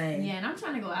insane. Yeah, and I'm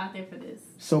trying to go out there for this.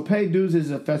 So Paid Dues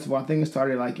is a festival. I think it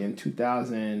started like in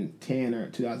 2010 or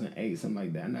 2008, something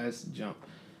like that. Now that's a jump.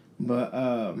 But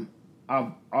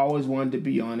I've always wanted to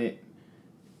be on it.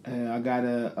 I got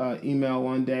a email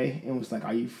one day and was like,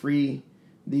 "Are you free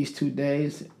these 2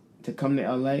 days to come to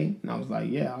LA?" And I was like,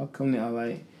 "Yeah, I'll come to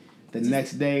LA." The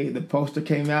next day, the poster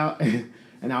came out.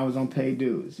 And I was on Paid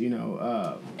Dues, you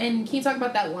know. And can you talk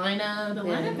about that lineup? The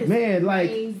lineup is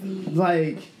crazy.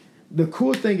 Like the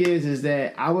cool thing is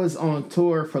that I was on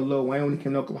tour for Lil Wayne when he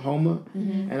came to Oklahoma,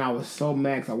 and I was so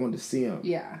mad 'cause I wanted to see him.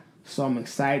 Yeah. So I'm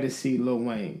excited to see Lil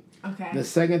Wayne. Okay. The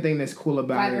second thing that's cool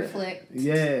about Fighter it, Flick.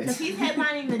 yeah, Because he's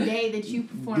headlining the day that you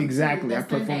performed. Exactly, I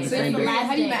performed the same day.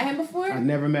 Have you met him before? I've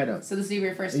never met him. So this will be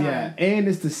your first time. Yeah, and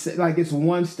it's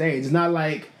one stage. It's not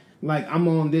like I'm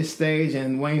on this stage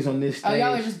and Wayne's on this stage. Oh,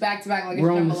 y'all are just back to back like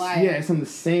We're it's on the, jambalaya. yeah, it's on the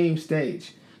same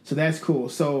stage. So that's cool.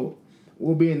 So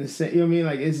we'll be in the same. You know what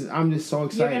I mean? Like I'm just so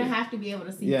excited. You're gonna have to be able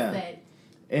to see the set.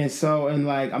 And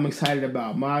I'm excited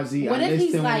about Mozzie. What if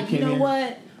he's like, you know here.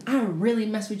 what? I really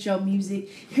mess with your music.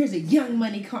 Here's a Young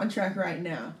Money contract right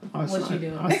now. What you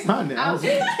doing? I'll sign it.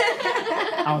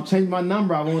 I'll change my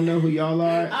number. I won't know who y'all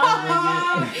are.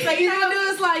 So you're gonna do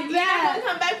us like that? You're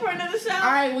gonna come back for another show?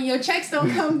 All right, when your checks don't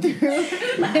come through,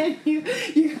 then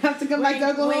you have to come back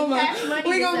to Oklahoma.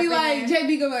 We're gonna be like,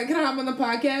 JB, go like, can I hop on the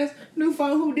podcast? New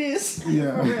phone, who this?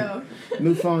 Yeah. For real.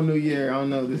 New phone, new year. I don't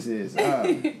know who this is.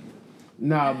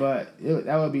 Nah, but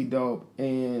that would be dope.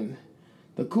 And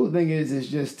the cool thing is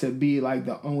just to be like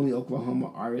the only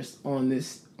Oklahoma artist on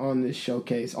this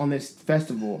showcase, on this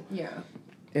festival. Yeah.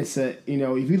 It's if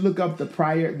you look up the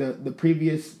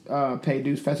previous Paid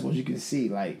Dues festivals, you can see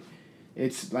like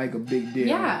it's like a big deal.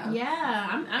 Yeah.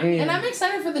 Yeah. I'm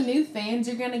excited for the new fans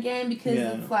you're gonna get because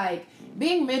it's like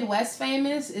being Midwest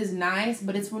famous is nice,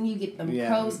 but it's when you get them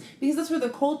coast because that's where the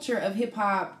culture of hip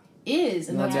hop is,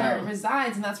 and that's where it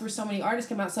resides, and that's where so many artists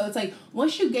come out. So it's like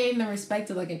once you gain the respect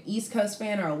of like an East Coast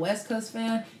fan or a West Coast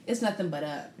fan, it's nothing but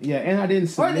up. Yeah, and I didn't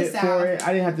submit for it.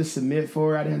 I didn't have to submit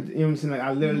for it. I didn't. You know what I'm saying? Like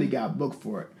I literally got booked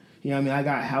for it. You know what I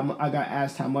mean? I got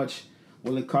asked how much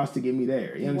will it cost to get me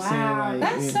there. You know what I'm saying?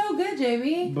 Like, that's so good,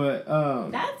 JB. But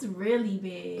that's really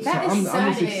big. I'm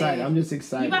just excited. I'm just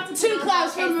excited. You about to 2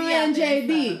 claps from my man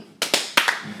JB.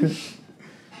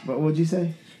 But what'd you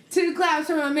say? 2 claps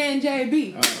for my man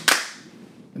JB.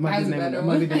 It might be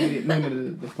the name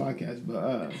of the podcast,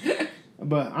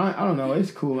 but I don't know.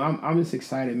 It's cool. I'm just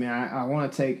excited, man. I'm gonna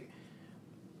take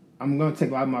a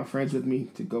lot of my friends with me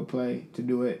to go play, to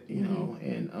do it, you know,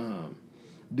 and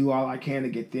do all I can to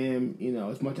get them,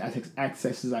 as much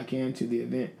access as I can to the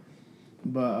event.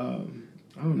 But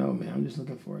I don't know, man. I'm just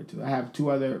looking forward to it. I have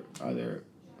 2 other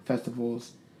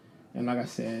festivals, and like I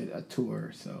said, a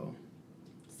tour. So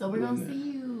we're gonna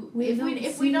see you.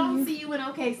 If we don't see you in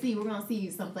OKC, we're gonna see you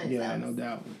someplace else. Yeah, no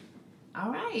doubt.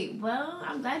 All right. Well,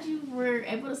 I'm glad you were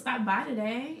able to stop by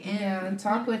today and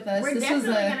talk with us. We're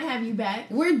definitely gonna have you back.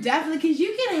 We're definitely because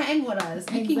you can hang with us.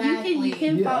 You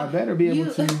can. Yeah, I better be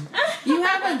able to. You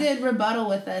have a good rebuttal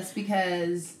with us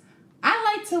because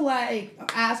I like to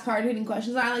ask hard hitting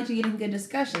questions. I like to get in good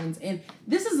discussions, and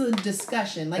this is a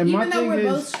discussion. Like even though we're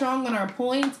both strong on our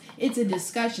points, it's a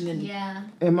discussion.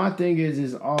 And my thing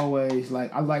is always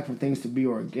like I like for things to be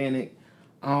organic.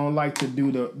 I don't like to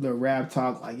do the rap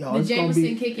talk like it's gonna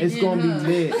be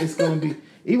lit. It's gonna be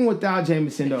even without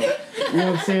Jameson though. You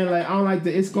know what I'm saying? Like I don't like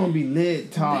it's gonna be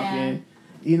lit talk and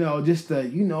just the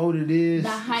what it is the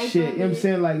hype shit. You know what I'm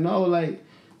saying? Like no, like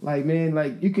Like, man,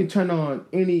 like, you can turn on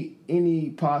any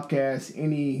podcast,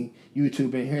 any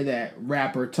YouTube and hear that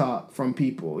rapper talk from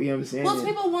people. You know what I'm saying? Most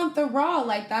people want the raw.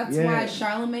 Like, that's why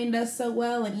Charlamagne does so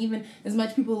well. And even as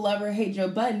much people love or hate Joe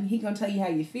Budden, he gonna tell you how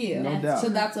you feel. No doubt. So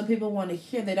that's what people want to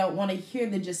hear. They don't want to hear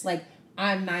the just like,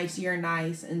 I'm nice, you're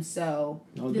nice, and so.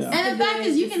 No doubt. And the fact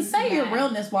is, you can say your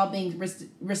realness while being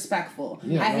respectful.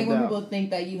 Yeah, I hate when doubt. people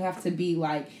think that you have to be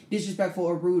like disrespectful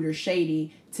or rude or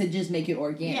shady to just make it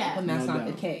organic, when that's not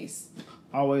the case.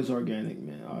 Always organic,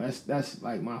 man. Oh, that's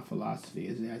like my philosophy.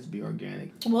 Is it has to be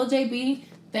organic. Well, JB,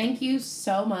 thank you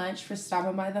so much for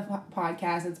stopping by the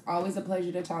podcast. It's always a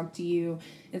pleasure to talk to you.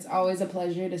 It's always a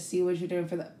pleasure to see what you're doing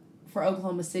for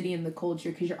Oklahoma City and the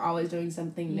culture, because you're always doing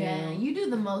something new. Yeah, you do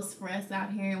the most for us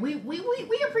out here, and we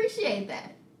appreciate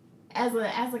that as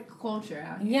a culture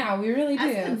out here. Yeah, we really do.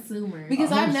 As consumers. Because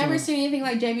I've never seen anything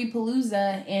like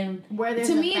Jabeepalooza, and where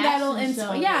to me that'll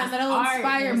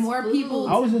inspire more people.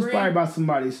 I was inspired by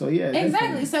somebody, so yeah. Exactly.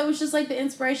 Definitely. So it's just like the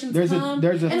inspirations there's come. A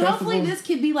and festival. Hopefully this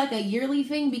could be like a yearly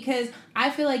thing, because I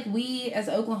feel like we as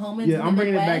Oklahomans. Yeah, I'm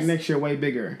bringing it back next year way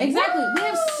bigger. Exactly. We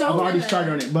have so I've much. already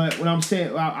started on it, but what I'm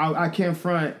saying, I can't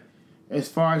front as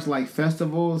far as like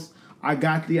festivals. I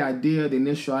got the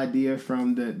initial idea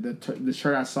from the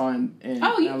shirt I saw in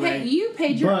LA. You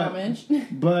paid your homage.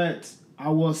 But I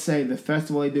will say the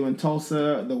festival they do in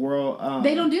Tulsa, the world.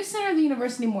 They don't do Center of the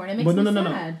Universe anymore, and it makes me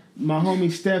sad. No. My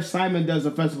homie Steph Simon does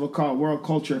a festival called World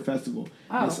Culture Festival.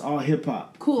 Oh. It's all hip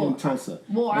hop. Cool. In Tulsa.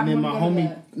 Well, and then my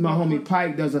homie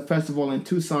Pike does a festival in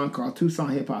Tucson called Tucson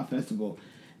Hip Hop Festival.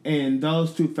 And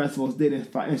those two festivals did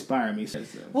inspire me.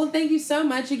 Well, thank you so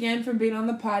much again for being on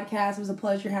the podcast. It was a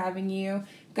pleasure having you.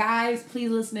 Guys, please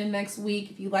listen in next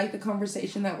week. If you like the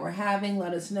conversation that we're having,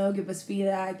 let us know. Give us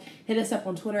feedback. Hit us up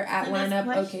on Twitter at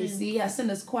LineUpOKC. Yeah,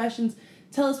 send us questions.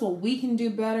 Tell us what we can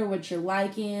do better, what you're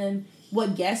liking,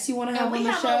 what guests you want to have on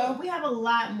the show. We have a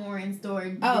lot more in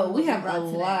store. Oh, we have a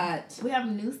lot. We have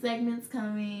new segments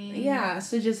coming. Yeah,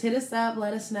 so just hit us up,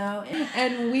 let us know,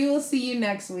 and we will see you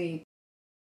next week.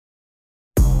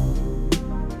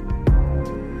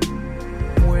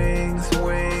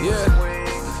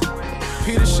 Yeah,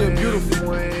 Peter shit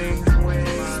beautiful.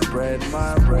 Spread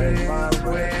my bread.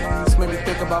 This made me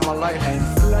think about my life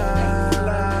and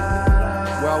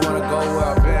fly. Where I wanna go, where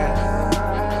I've been.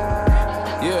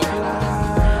 Yeah.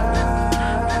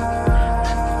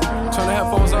 Turn the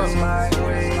headphones up.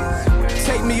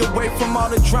 Take me away from all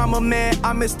the drama, man.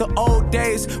 I miss the old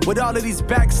days. With all of these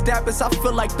backstabbers, I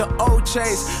feel like the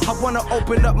OJs. I wanna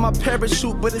open up my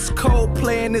parachute, but it's cold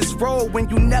playing this role when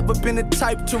you never been the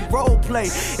type to role play.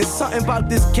 It's something about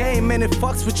this game, man, it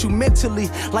fucks with you mentally.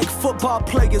 Like football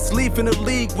players leaving the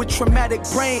league with traumatic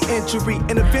brain injury.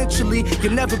 And eventually,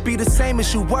 you'll never be the same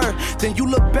as you were. Then you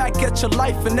look back at your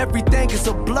life and everything is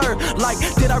a blur. Like,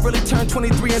 did I really turn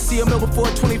 23 and see a mill before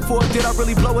 24? Did I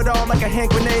really blow it all like a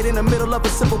hand grenade in the middle of a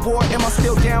civil war? Am I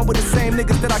still down with the same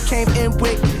niggas that I came in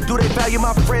with? Do they value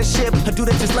my friendship, or do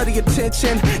they just let the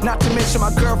attention? Not to mention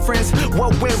my girlfriends.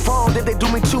 What went wrong? Did they do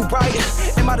me too right?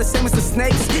 Am I the same as the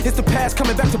snakes? Is the past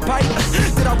coming back to bite?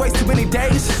 Did I waste too many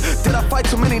days? Did I fight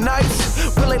too many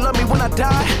nights? Will they love me when I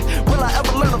die? Will I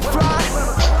ever learn to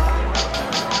fly?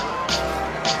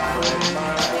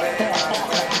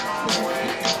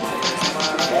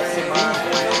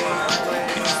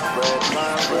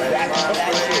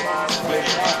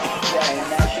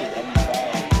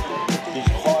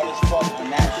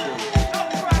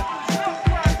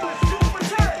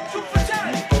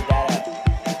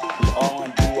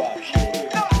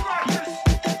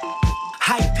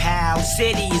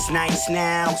 City is nice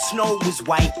now, snow is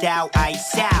wiped out,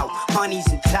 ice out, honey's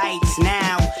in tights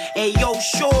now. Hey yo,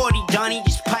 shorty, Dunny,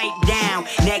 just pipe down.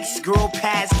 Next girl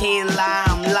pass, can't lie,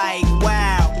 I'm like,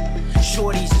 wow.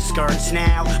 Shorty's in skirts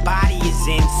now, body is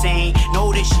insane.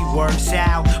 Know that she works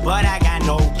out, but I got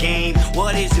no game.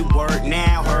 What is it work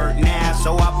now, hurt now?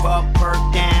 So I put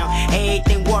perk down,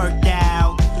 everything worked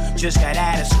out. Just got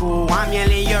out of school, I'm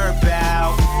yelling yerp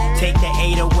out. Take the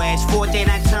 8 west, 4th and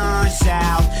I turn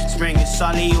south. Spring is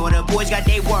sully, or the boys got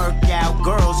they worked out.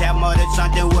 Girls have muttered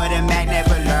something with a Mac,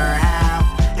 never learn how.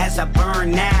 As I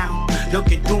burn now,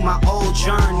 looking through my old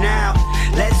journal.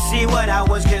 Let's see what I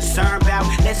was concerned about.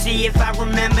 Let's see if I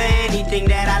remember anything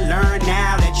that I learned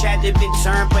now. That chapter been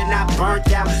turned but not burnt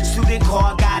out. Student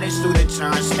car got us through the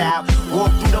turnstile.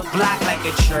 Walk through the block like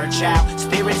a church out.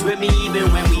 Spirits with me even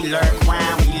when we lurk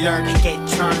round. We learn to get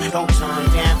turned, don't turn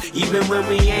down. Even when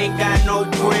we ain't got no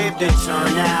grip to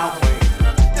turn out.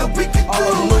 All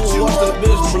I knew was the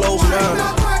bitch blow down.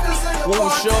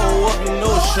 Won't show up, you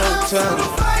know it's showtime.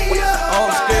 On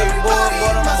skateboard,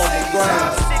 but I'm on the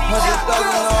ground.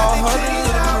 100,000 all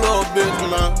 100 little bitch,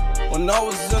 man. When When I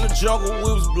was in the jungle,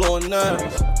 we was blowing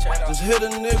nines. Just hit a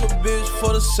nigga bitch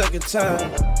for the second time.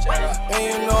 And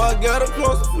you know I gotta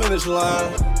cross the finish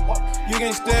line. You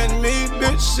can't stand me,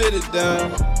 bitch, sit it down.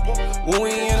 When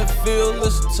we in the field,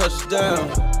 it's a touchdown.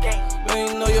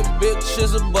 Man, you know your bitch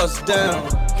is a bust down.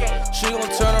 She gon'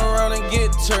 turn around and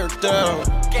get turned down.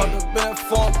 Pop the back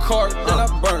phone cart, then I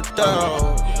burnt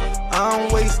down. I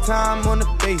don't waste time on the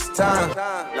FaceTime.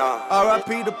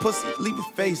 R.I.P. the pussy, leave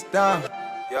it face down.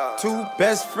 Two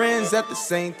best friends at the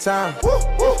same time.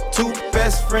 Two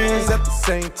best friends at the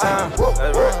same time.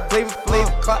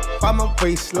 Flavor clock by my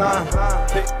waistline.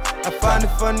 I find it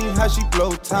funny how she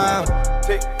blow time.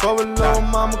 For a little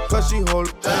mama, cause she hold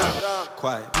it down.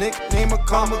 Quiet. Nickname her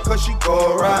karma cause she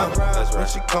go around. When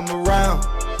she come around,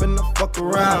 finna fuck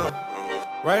around.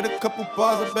 Write a couple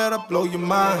bars, I better blow your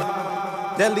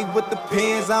mind. Deadly with the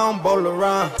pins, I don't bowl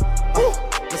around.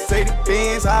 Mercedes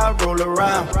Benz, I roll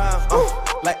around.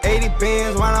 Like 80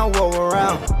 bands when I roll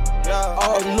around.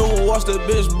 All new, watch that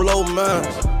bitch blow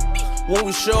minds. When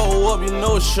we show up, you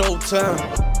know it's showtime.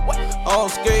 I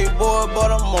don't skateboard,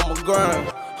 but I'm on my grind.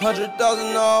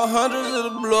 100,000, all hundreds of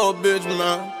the blow a bitch,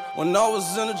 man. When I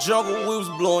was in the jungle, we was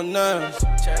blowing nines.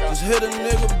 Just hit a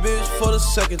nigga bitch for the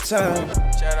second time.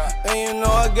 And you know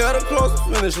I gotta cross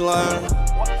the finish line.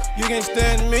 You can't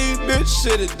stand me, bitch,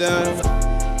 sit it down.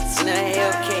 In the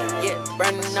Hellcat, yeah,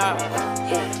 burning up.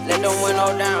 Let the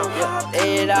window down, yeah,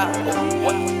 lay it out.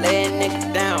 Lay a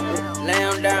nigga down, lay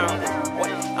him down.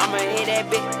 I'ma hit that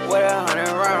bitch with 100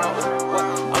 rounds.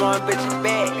 I'm on a bitch's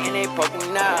bag and they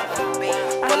poking out.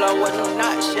 Pull up with no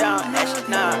knots, yeah, I'm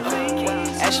ashing out.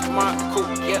 Ashing my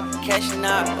coupe, yeah, cashing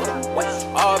out.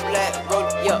 All black,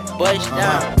 road, yeah, bust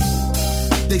down.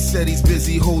 They said he's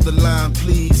busy, hold the line,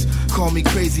 please. Call me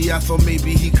crazy, I thought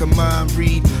maybe he could mind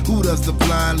read. Who does the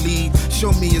blind lead?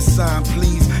 Show me a sign,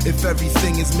 please. If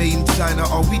everything is made in China,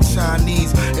 are we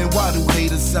Chinese? And why do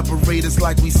haters separate us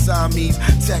like we Siamese?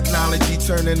 Technology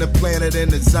turning the planet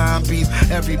into zombies.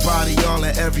 Everybody all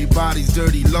in everybody's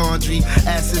dirty laundry.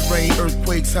 Acid rain,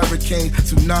 earthquakes, hurricanes,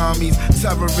 tsunamis.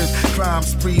 Terrorists, crime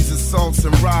sprees, assaults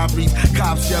and robberies.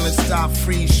 Cops yelling, stop,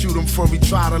 freeze, shoot them before we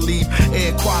try to leave.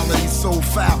 Air quality so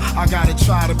foul, I gotta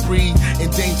try to breathe.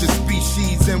 Endangered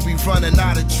species and we running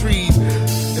out of trees.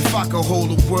 If I could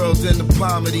hold the world in the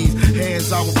palm of these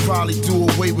hands, I would probably do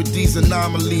away with these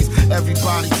anomalies.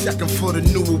 Everybody checking for the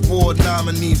new award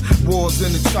nominees. Wars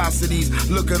and atrocities,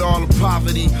 look at all the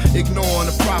poverty. Ignoring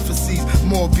the prophecies,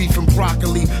 more beef and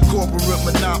broccoli. Corporate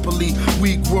monopoly,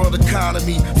 weak world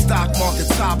economy. Stock market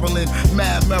toppling,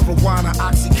 mad marijuana,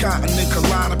 Oxycontin and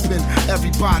Klonopin.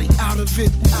 Everybody out of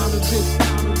it, out of it,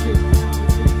 out of it.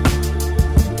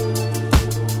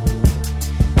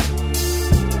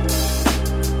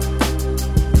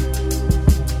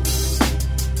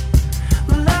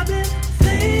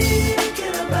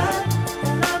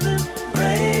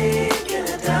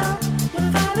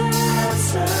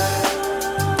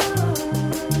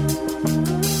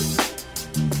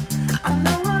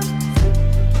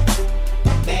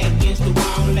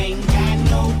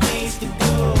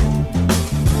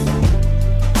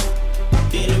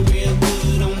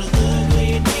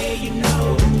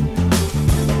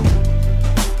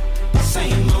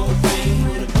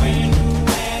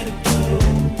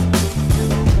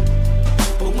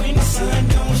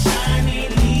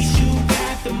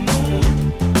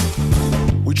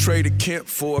 Kemp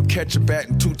for a catcher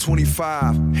batting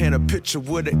 225. And a pitcher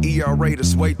with an ERA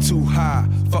that's way too high.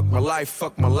 Fuck my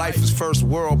life is first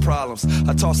world problems.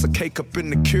 I toss a cake up in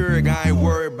the Keurig, I ain't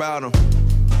worried about them.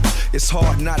 It's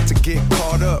hard not to get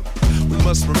caught up. We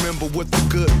must remember what the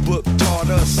good book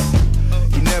taught us.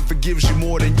 He never gives you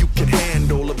more than you can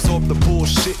handle. Absorb the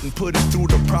bullshit and put it through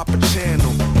the proper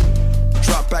channel.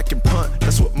 Drop back and punt,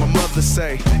 that's what my mother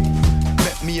say.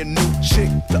 Met me a new chick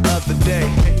the other day.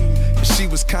 She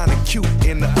was kinda cute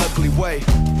in the ugly way.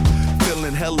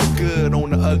 Feeling hella good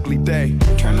on the ugly day.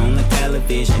 Turn on the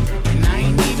television, and I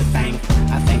ain't even think.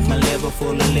 I think my liver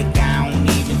full of liquor, I don't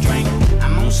even drink.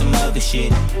 I'm on some other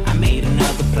shit, I made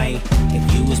another play. If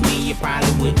you was me, you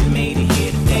probably wouldn't made it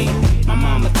here today. My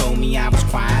mama told me I was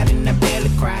quiet and I barely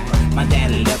cried. My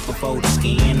daddy left before the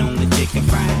skin on the chicken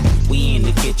fried. We in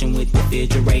the kitchen with the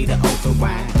refrigerator open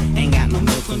wide. Ain't got no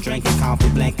milk, I'm drinking coffee,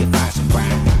 blanket, fire, some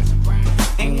brine.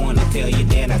 Ain't wanna tell you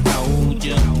that I told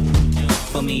you.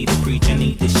 For me to preach, I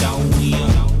need to show you.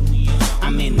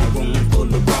 I'm in the room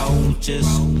full of roaches.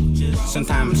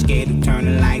 Sometimes I'm scared to turn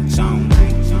the lights on.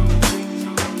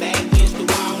 Back against the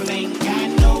wall, ain't got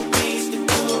no place to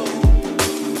go.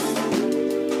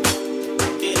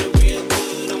 Did it real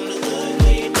good on the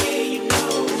ugly day, you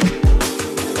know.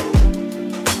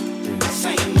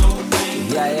 Same old thing.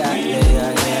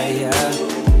 Yeah.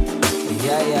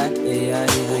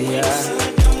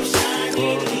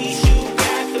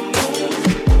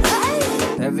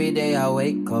 Every day I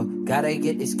wake up, gotta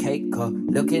get this cake up.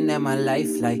 Looking at my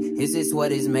life like, is this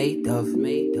what it's made of?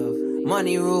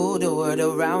 Money rule the world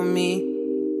around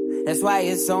me. That's why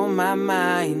it's on my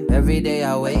mind. Every day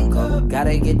I wake up,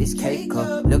 gotta get this cake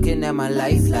up. Looking at my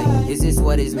life like, is this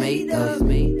what it's made of?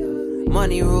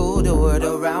 Money rule the world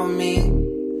around me.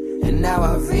 And now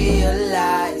I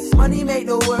realize money make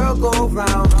the world go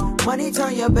round. Money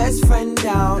turn your best friend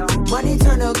down. Money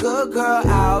turn a good girl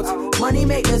out. Money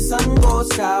make the sun go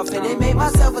south. And it made my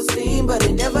self-esteem, but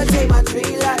it never take my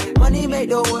tree light. Money make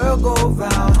the world go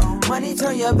round. Money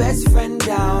turn your best friend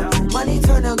down. Money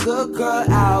turn a good girl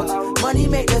out. Money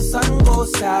make the sun go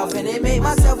south. And it made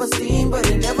my self-esteem, but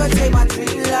it never take my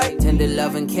tree light. Tender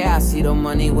love and care, I see the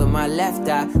money with my left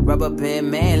eye. Rubber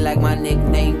band man like my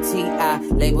nickname T.I.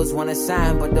 Labels wanna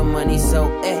sign, but the money so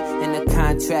in the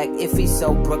contract, if he's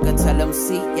so broke, I tell him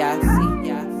see ya.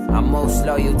 I'm most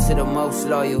loyal to the most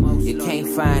loyal. You can't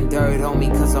find dirt on me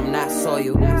cause I'm not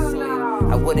soil.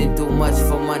 I wouldn't do much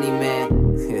for money, man.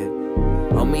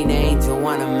 I mean, they ain't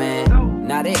Joanna, man.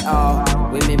 Not at all.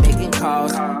 Women making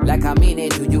calls like I mean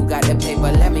it. Do you got the paper?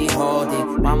 Let me hold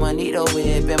it. Mama need a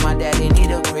whip and my daddy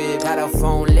need a crib. Got a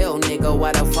phone, little nigga.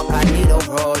 Why the fuck I need a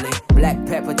rolling? Black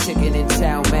pepper, chicken, and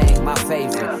chow mein, my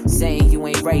favorite. Saying you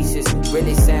ain't racist,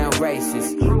 really sound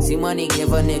racist. See, money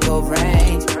give a nigga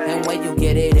range, and when you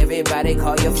get it, everybody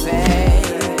call you fame.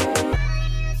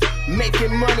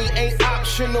 Making money ain't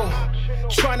optional.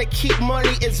 Trying to keep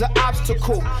money is an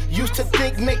obstacle. Used to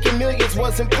think making millions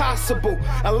was impossible.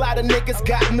 A lot of niggas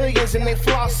got millions and they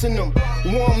flossing them.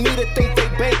 Want me to think they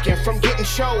banking from getting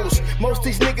shows. Most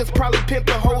these niggas probably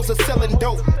pimping hoes or selling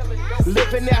dope.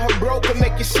 Living out here broke and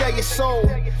make you sell your soul.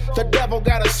 The devil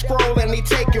got a scroll and he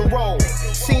taking roll.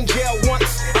 Seen jail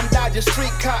once, I'm dodging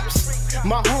street cops.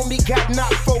 My homie got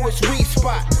knocked for his weed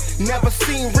spot. Never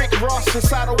seen Rick Ross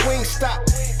inside a Wingstop.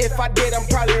 If I did, I'm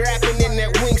probably rapping in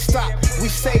that Wingstop. We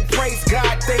say praise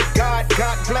God, thank God,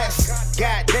 God bless.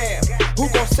 Goddamn, who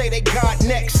gon' say they God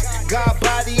next? God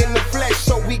body in the flesh,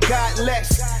 so we got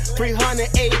less. 300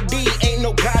 AD, ain't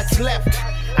no gods left.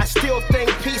 I still think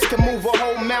peace can move a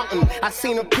whole mountain. I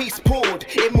seen a piece pulled,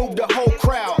 it moved the whole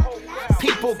crowd.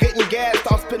 People getting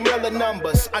gassed off Spinella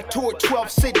numbers. I toured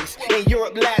 12 cities in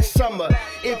Europe last summer.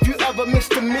 If you ever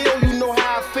missed a meal, you know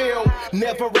how I feel.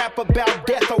 Never rap about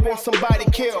death or want somebody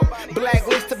killed.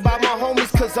 Blacklisted by my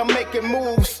homies cause I'm making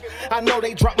moves. I know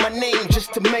they drop my name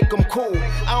just to make them cool.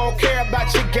 I don't care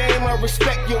about your game, I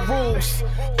respect your rules.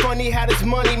 Funny how this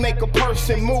money make a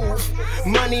person move.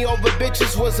 Money over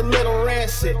bitches was a little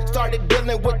rancid. Started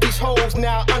dealing with these hoes,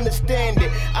 now I understand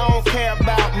it. I don't care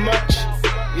about much,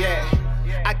 yeah.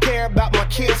 I care about my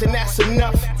kids and that's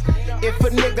enough. If a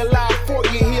nigga lie for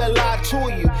you, he'll lie to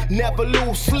you. Never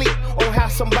lose sleep on how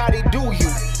somebody do you.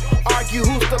 Argue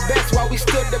who's the best while we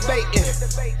still debating.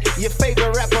 Your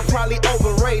favorite rapper probably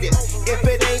overrated. If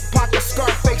it ain't Pac or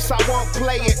Scarface, I won't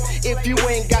play it. If you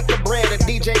ain't got the bread, a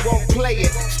DJ won't play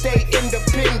it. Stay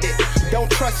independent, don't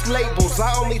trust labels.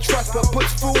 I only trust what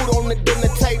puts food on the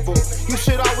dinner table. You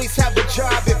should always have a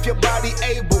job if your body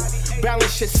able.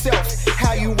 Balance yourself,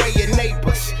 how you weigh your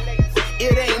neighbors.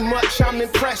 It ain't much I'm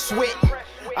impressed with.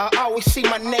 I always see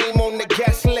my name on the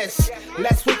guest list.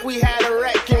 Last week we had a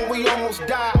wreck and we almost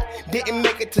died. Didn't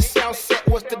make it to Soundset,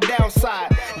 what's the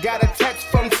downside? Got a text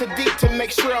from Sadiq to make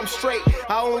sure I'm straight.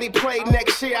 I only play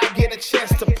next year, I get a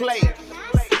chance to play.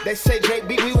 They say,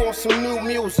 JB, we want some new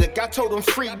music. I told them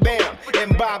free Bam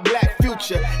and buy Black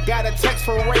Future. Got a text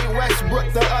from Ray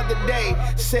Westbrook the other day.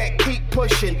 Said, keep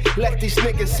pushing, let these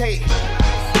niggas hate.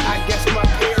 I guess my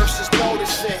peers is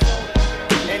noticing.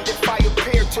 And if I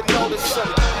appear to notice them,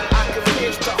 I can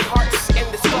pierce the hearts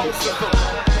and dispose of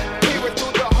them. Peering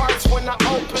through the hearts when I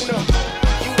open them.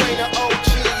 You ain't an OG,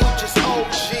 you just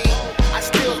OG. I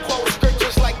still quote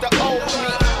scriptures like the old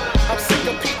me. I'm sick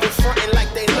of people fronting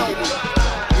like they know me.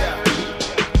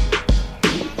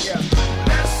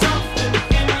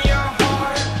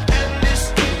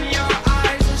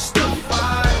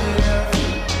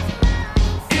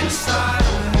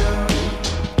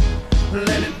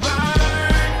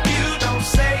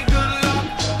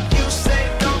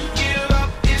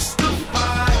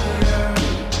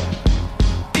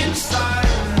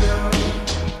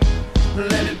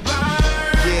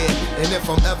 If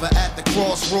I'm ever at the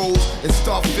crossroads and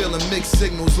start feeling mixed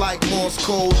signals like Morse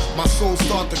code. My soul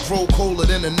start to grow colder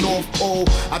than the North Pole.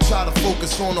 I try to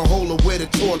focus on the whole of where the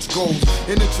torch goes.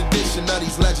 In the tradition of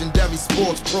these legendary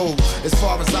sports pros, as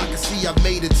far as I can see, I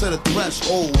made it to the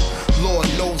threshold. Lord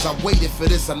knows I waited for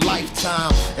this a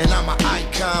lifetime, and I'm an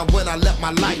icon when I let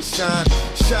my light shine.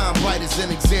 Shine bright as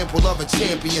an example of a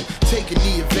champion, taking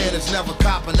the advantage, never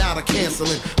copping out or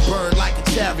canceling. Burn like a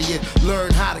chariot,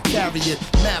 learn how to carry it.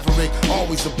 Maverick,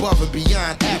 always above and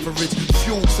beyond average.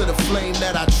 Fuel to the flame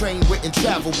that I train with and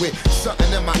travel with.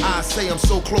 Something in my eyes say I'm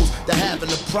so close to having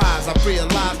the prize. I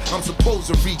realize I'm supposed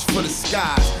to reach for the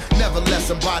skies. Never let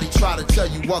somebody try to tell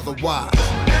you otherwise.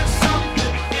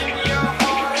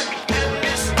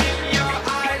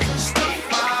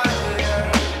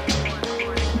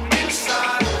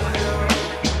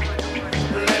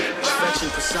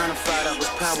 Personified, I was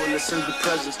powerless in her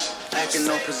presence. Acting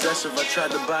all possessive, I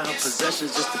tried to buy her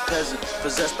possessions, just a peasant.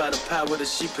 Possessed by the power that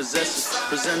she possesses.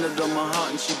 Presented on my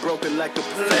heart and she broke it like a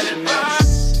professional.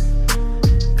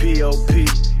 P.O.P.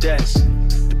 That's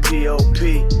the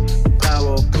P.O.P.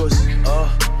 Power of pussy.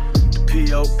 The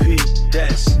P.O.P.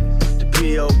 That's the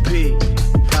P.O.P.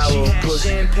 Power of pussy.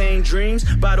 Champagne dreams,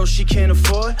 bottles she can't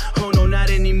afford. Oh no, not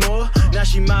anymore. Now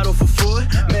she model for Ford.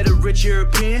 Met a rich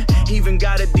European, even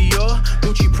got a Dior.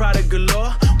 Gucci, Prada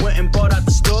galore. Went and bought out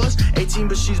the stores. 18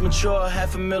 but she's mature.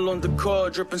 $500,000 on decor.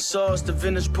 Dripping sauce, the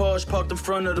vintage Porsche parked in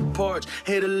front of the porch.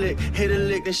 Hit a lick,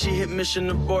 then she hit mission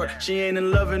abort. She ain't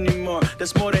in love anymore.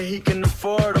 That's more than he can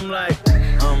afford. I'm like,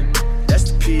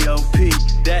 that's the P.O.P.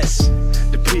 That's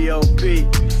the P.O.P.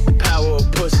 The power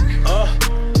of pussy.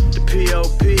 The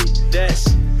P.O.P. That's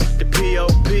the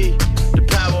P.O.P. The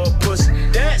power of pussy.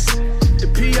 That's the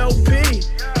P.O.P.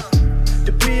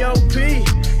 The P.O.P.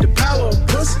 The power of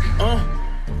pussy.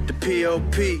 The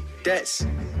P.O.P. That's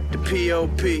the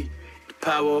P.O.P. The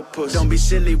power of pussy. Don't be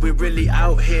silly, we really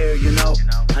out here, you know.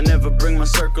 I never bring my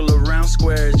circle around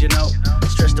squares, you know.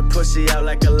 Stretch the pussy out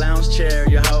like a lounge chair,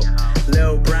 you hoe.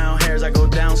 Little brown hairs, I go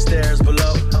downstairs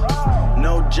below.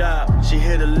 No job, she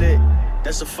hit a lick.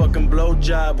 That's a fucking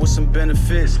blowjob with some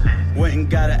benefits. Went and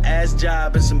got an ass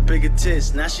job and some bigger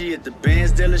tits. Now she at the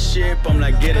Benz dealership. I'm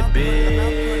like, get it,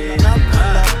 bitch.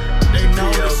 They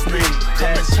notice me.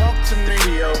 Come and talk to me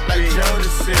like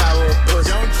Jodeci.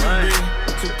 Don't you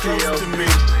be too close to me.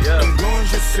 Them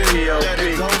goons you see, let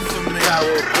it go for me. I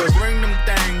bring them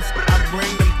things, I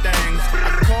bring them things.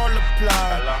 I call the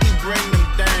plug, he bring them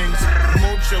things.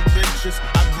 Mucho bitches,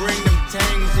 I bring them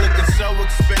things. Looking so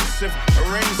expensive,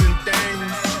 rings and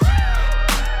things.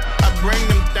 I bring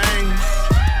them things.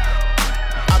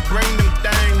 I bring them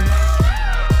things.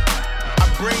 I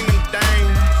bring them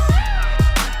things.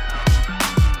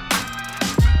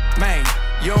 Man,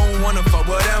 you don't wanna fuck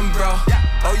with them, bro.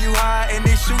 Oh, you high and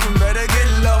they shooting, better get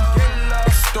low.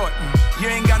 Extorting, you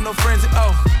ain't got no friends,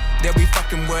 they'll be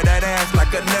fucking with that ass like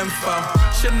a nympho.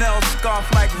 Chanel scarf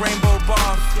like rainbow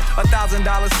bar. $1,000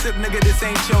 sip, nigga, this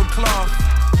ain't your cloth.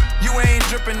 You ain't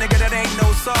dripping, nigga, that ain't no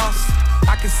sauce.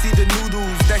 I can see the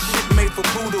noodles, that shit made for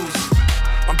poodles.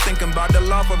 I'm thinking about the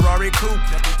LaFerrari coupe.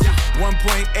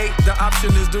 1.8, the option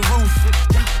is the roof.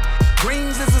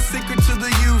 Greens is a secret to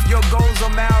the youth. Your goals are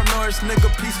malnourished, nigga,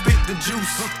 please spit the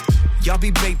juice. Y'all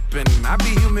be vaping, I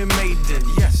be human maiden.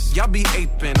 Yes, y'all be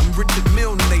aping, I'm Richard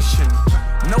Mill Nation.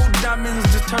 No diamonds,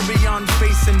 just tourbillon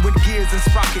facing with gears and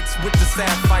sprockets with the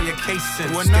sapphire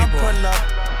casing. When I pull up,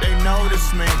 they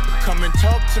notice me. Come and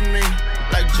talk to me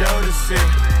like Jodeci.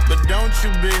 But don't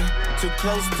you be too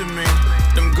close to me.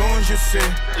 Them goons you see,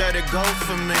 let it go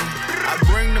for me. I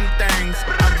bring them things,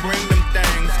 I bring them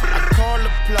things. I call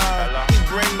the plug, he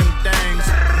bring them things.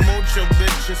 Mucho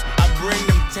bitches, I bring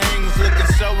them things. Looking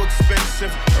so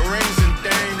expensive, rings and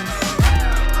things.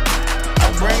 I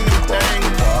bring them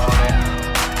things.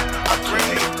 I bring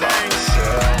them things.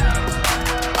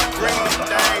 I bring them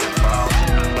things.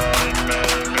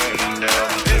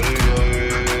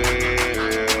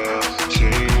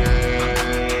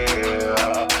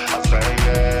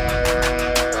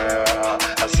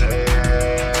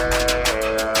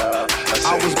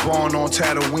 Born on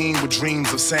Tatooine with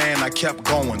dreams of sand, I kept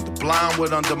going. The blind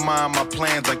would undermine my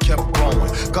plans, I kept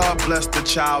growing. God bless the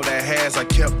child that has, I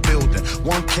kept building.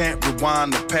 One can't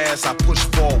rewind the past, I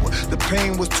pushed forward. The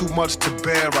pain was too much to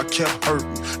bear, I kept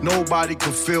hurting. Nobody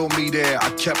could feel me there, I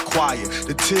kept quiet.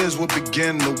 The tears would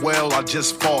begin to well, I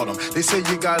just fought them. They say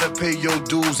you gotta pay your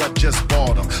dues, I just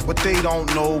bought them. What they don't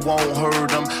know won't hurt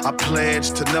them. I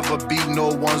pledged to never be no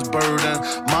one's burden.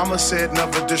 Mama said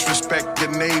never disrespect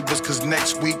your neighbors, cause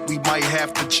next week we might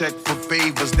have to check for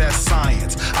favors, that's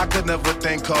science. I could never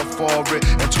thank her for it.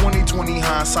 And 2020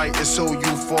 hindsight is so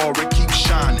euphoric, keep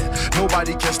shining.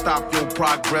 Nobody can stop your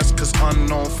progress, cause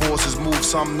unknown forces move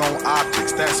some known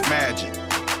objects, that's magic.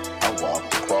 I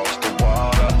walked across the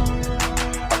water,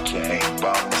 I came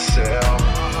by myself.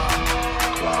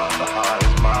 Climbed the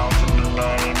highest mountain and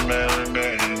learned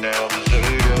many never say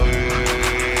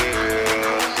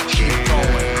keep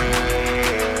going.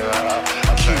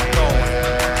 I keep going.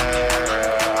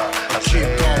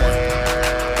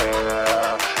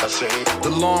 I say the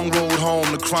long road home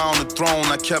to crown the throne,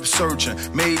 I kept searching.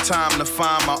 Made time to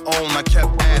find my own, I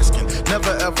kept asking.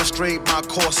 Never ever strayed my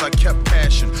course, I kept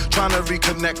passion. Trying to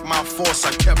reconnect my force,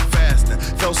 I kept fasting.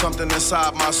 Felt something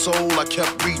inside my soul, I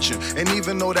kept reaching. And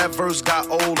even though that verse got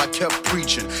old, I kept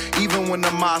preaching. Even when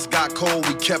the mosque got cold,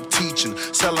 we kept teaching.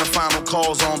 Selling final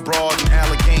calls on Broad and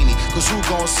Allegheny. Cause who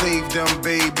gon' save them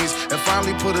babies? And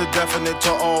finally put a definite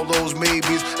to all those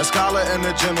maybes. A scholar and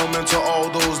a gentleman to all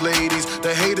those ladies.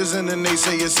 The haters and the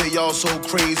naysayers say y'all so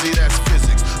crazy, that's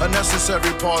physics. A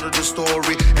necessary part of the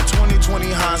story. And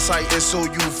 2020 hindsight is so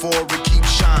euphoric, keep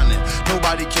shining.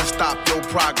 Nobody can stop your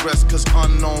progress, cause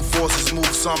unknown forces move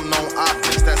some known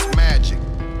objects, that's magic.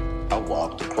 I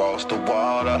walked across the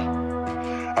water,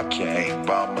 I came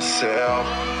by myself.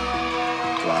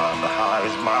 Climbed the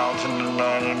highest mountain and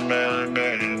learned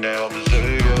many never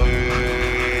say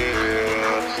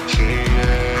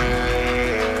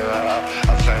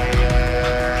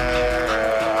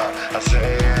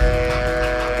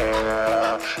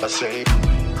I say,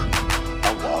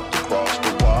 I walked across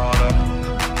the water,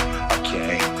 I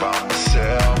came by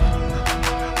myself.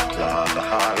 Climbed the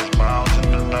highest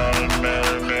mountain and learned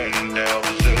many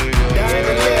never say Dying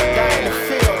to live, dying to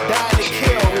feel, dying to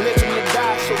kill, living to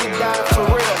die, so we die for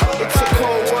real. It's a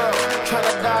cold world, trying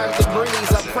to dodge the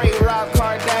breeze. I pray Rob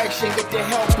Kardashian get the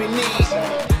help he needs.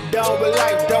 Done with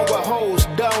life, done with hoes,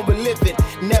 done with living.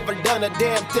 Never done a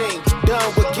damn thing,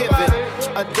 done with giving.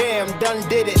 A damn, done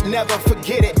did it, never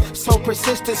forget it. So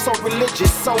persistent, so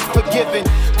religious, so forgiving.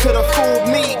 Could've fooled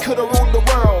me, could've ruled the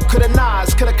world. Could've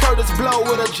Nas, could've Curtis Blow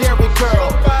with a Jerry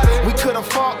curl. We could've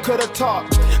fought, could've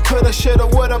talked. Coulda, shoulda,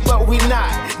 woulda, but we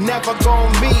not. Never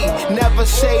gon' be, never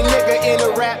say nigga in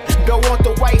a rap. Don't want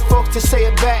the white folks to say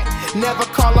it back. Never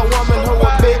call a woman hoe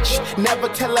a bitch. Never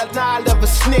tell a lie, never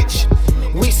snitch.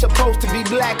 We supposed to be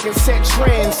black and set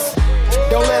trends.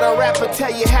 Don't let a rapper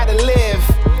tell you how to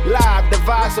live. Live,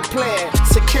 devise a plan.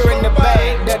 Securing the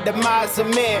bag, the demise of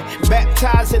man.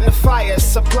 Baptized in the fire,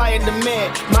 supplying the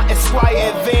man. My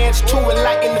Esquire advance to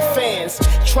enlighten the fans.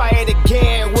 Try it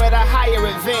again with a higher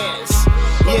advance.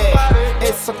 Yeah,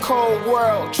 it's a cold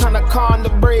world, tryna calm the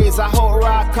breeze. I hope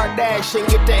Rob Kardashian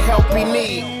get the help he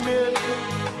need.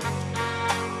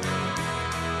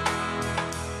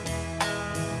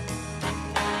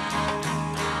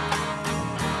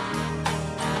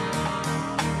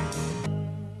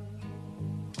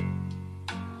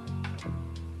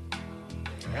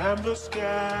 And the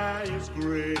sky is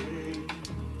gray.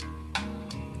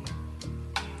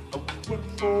 I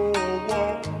went for a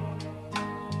walk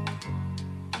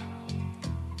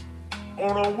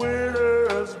on a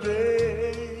winter's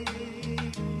day.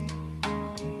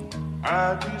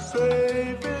 I'd be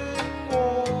saving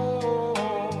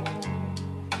more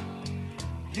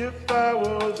if I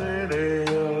was in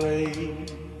LA.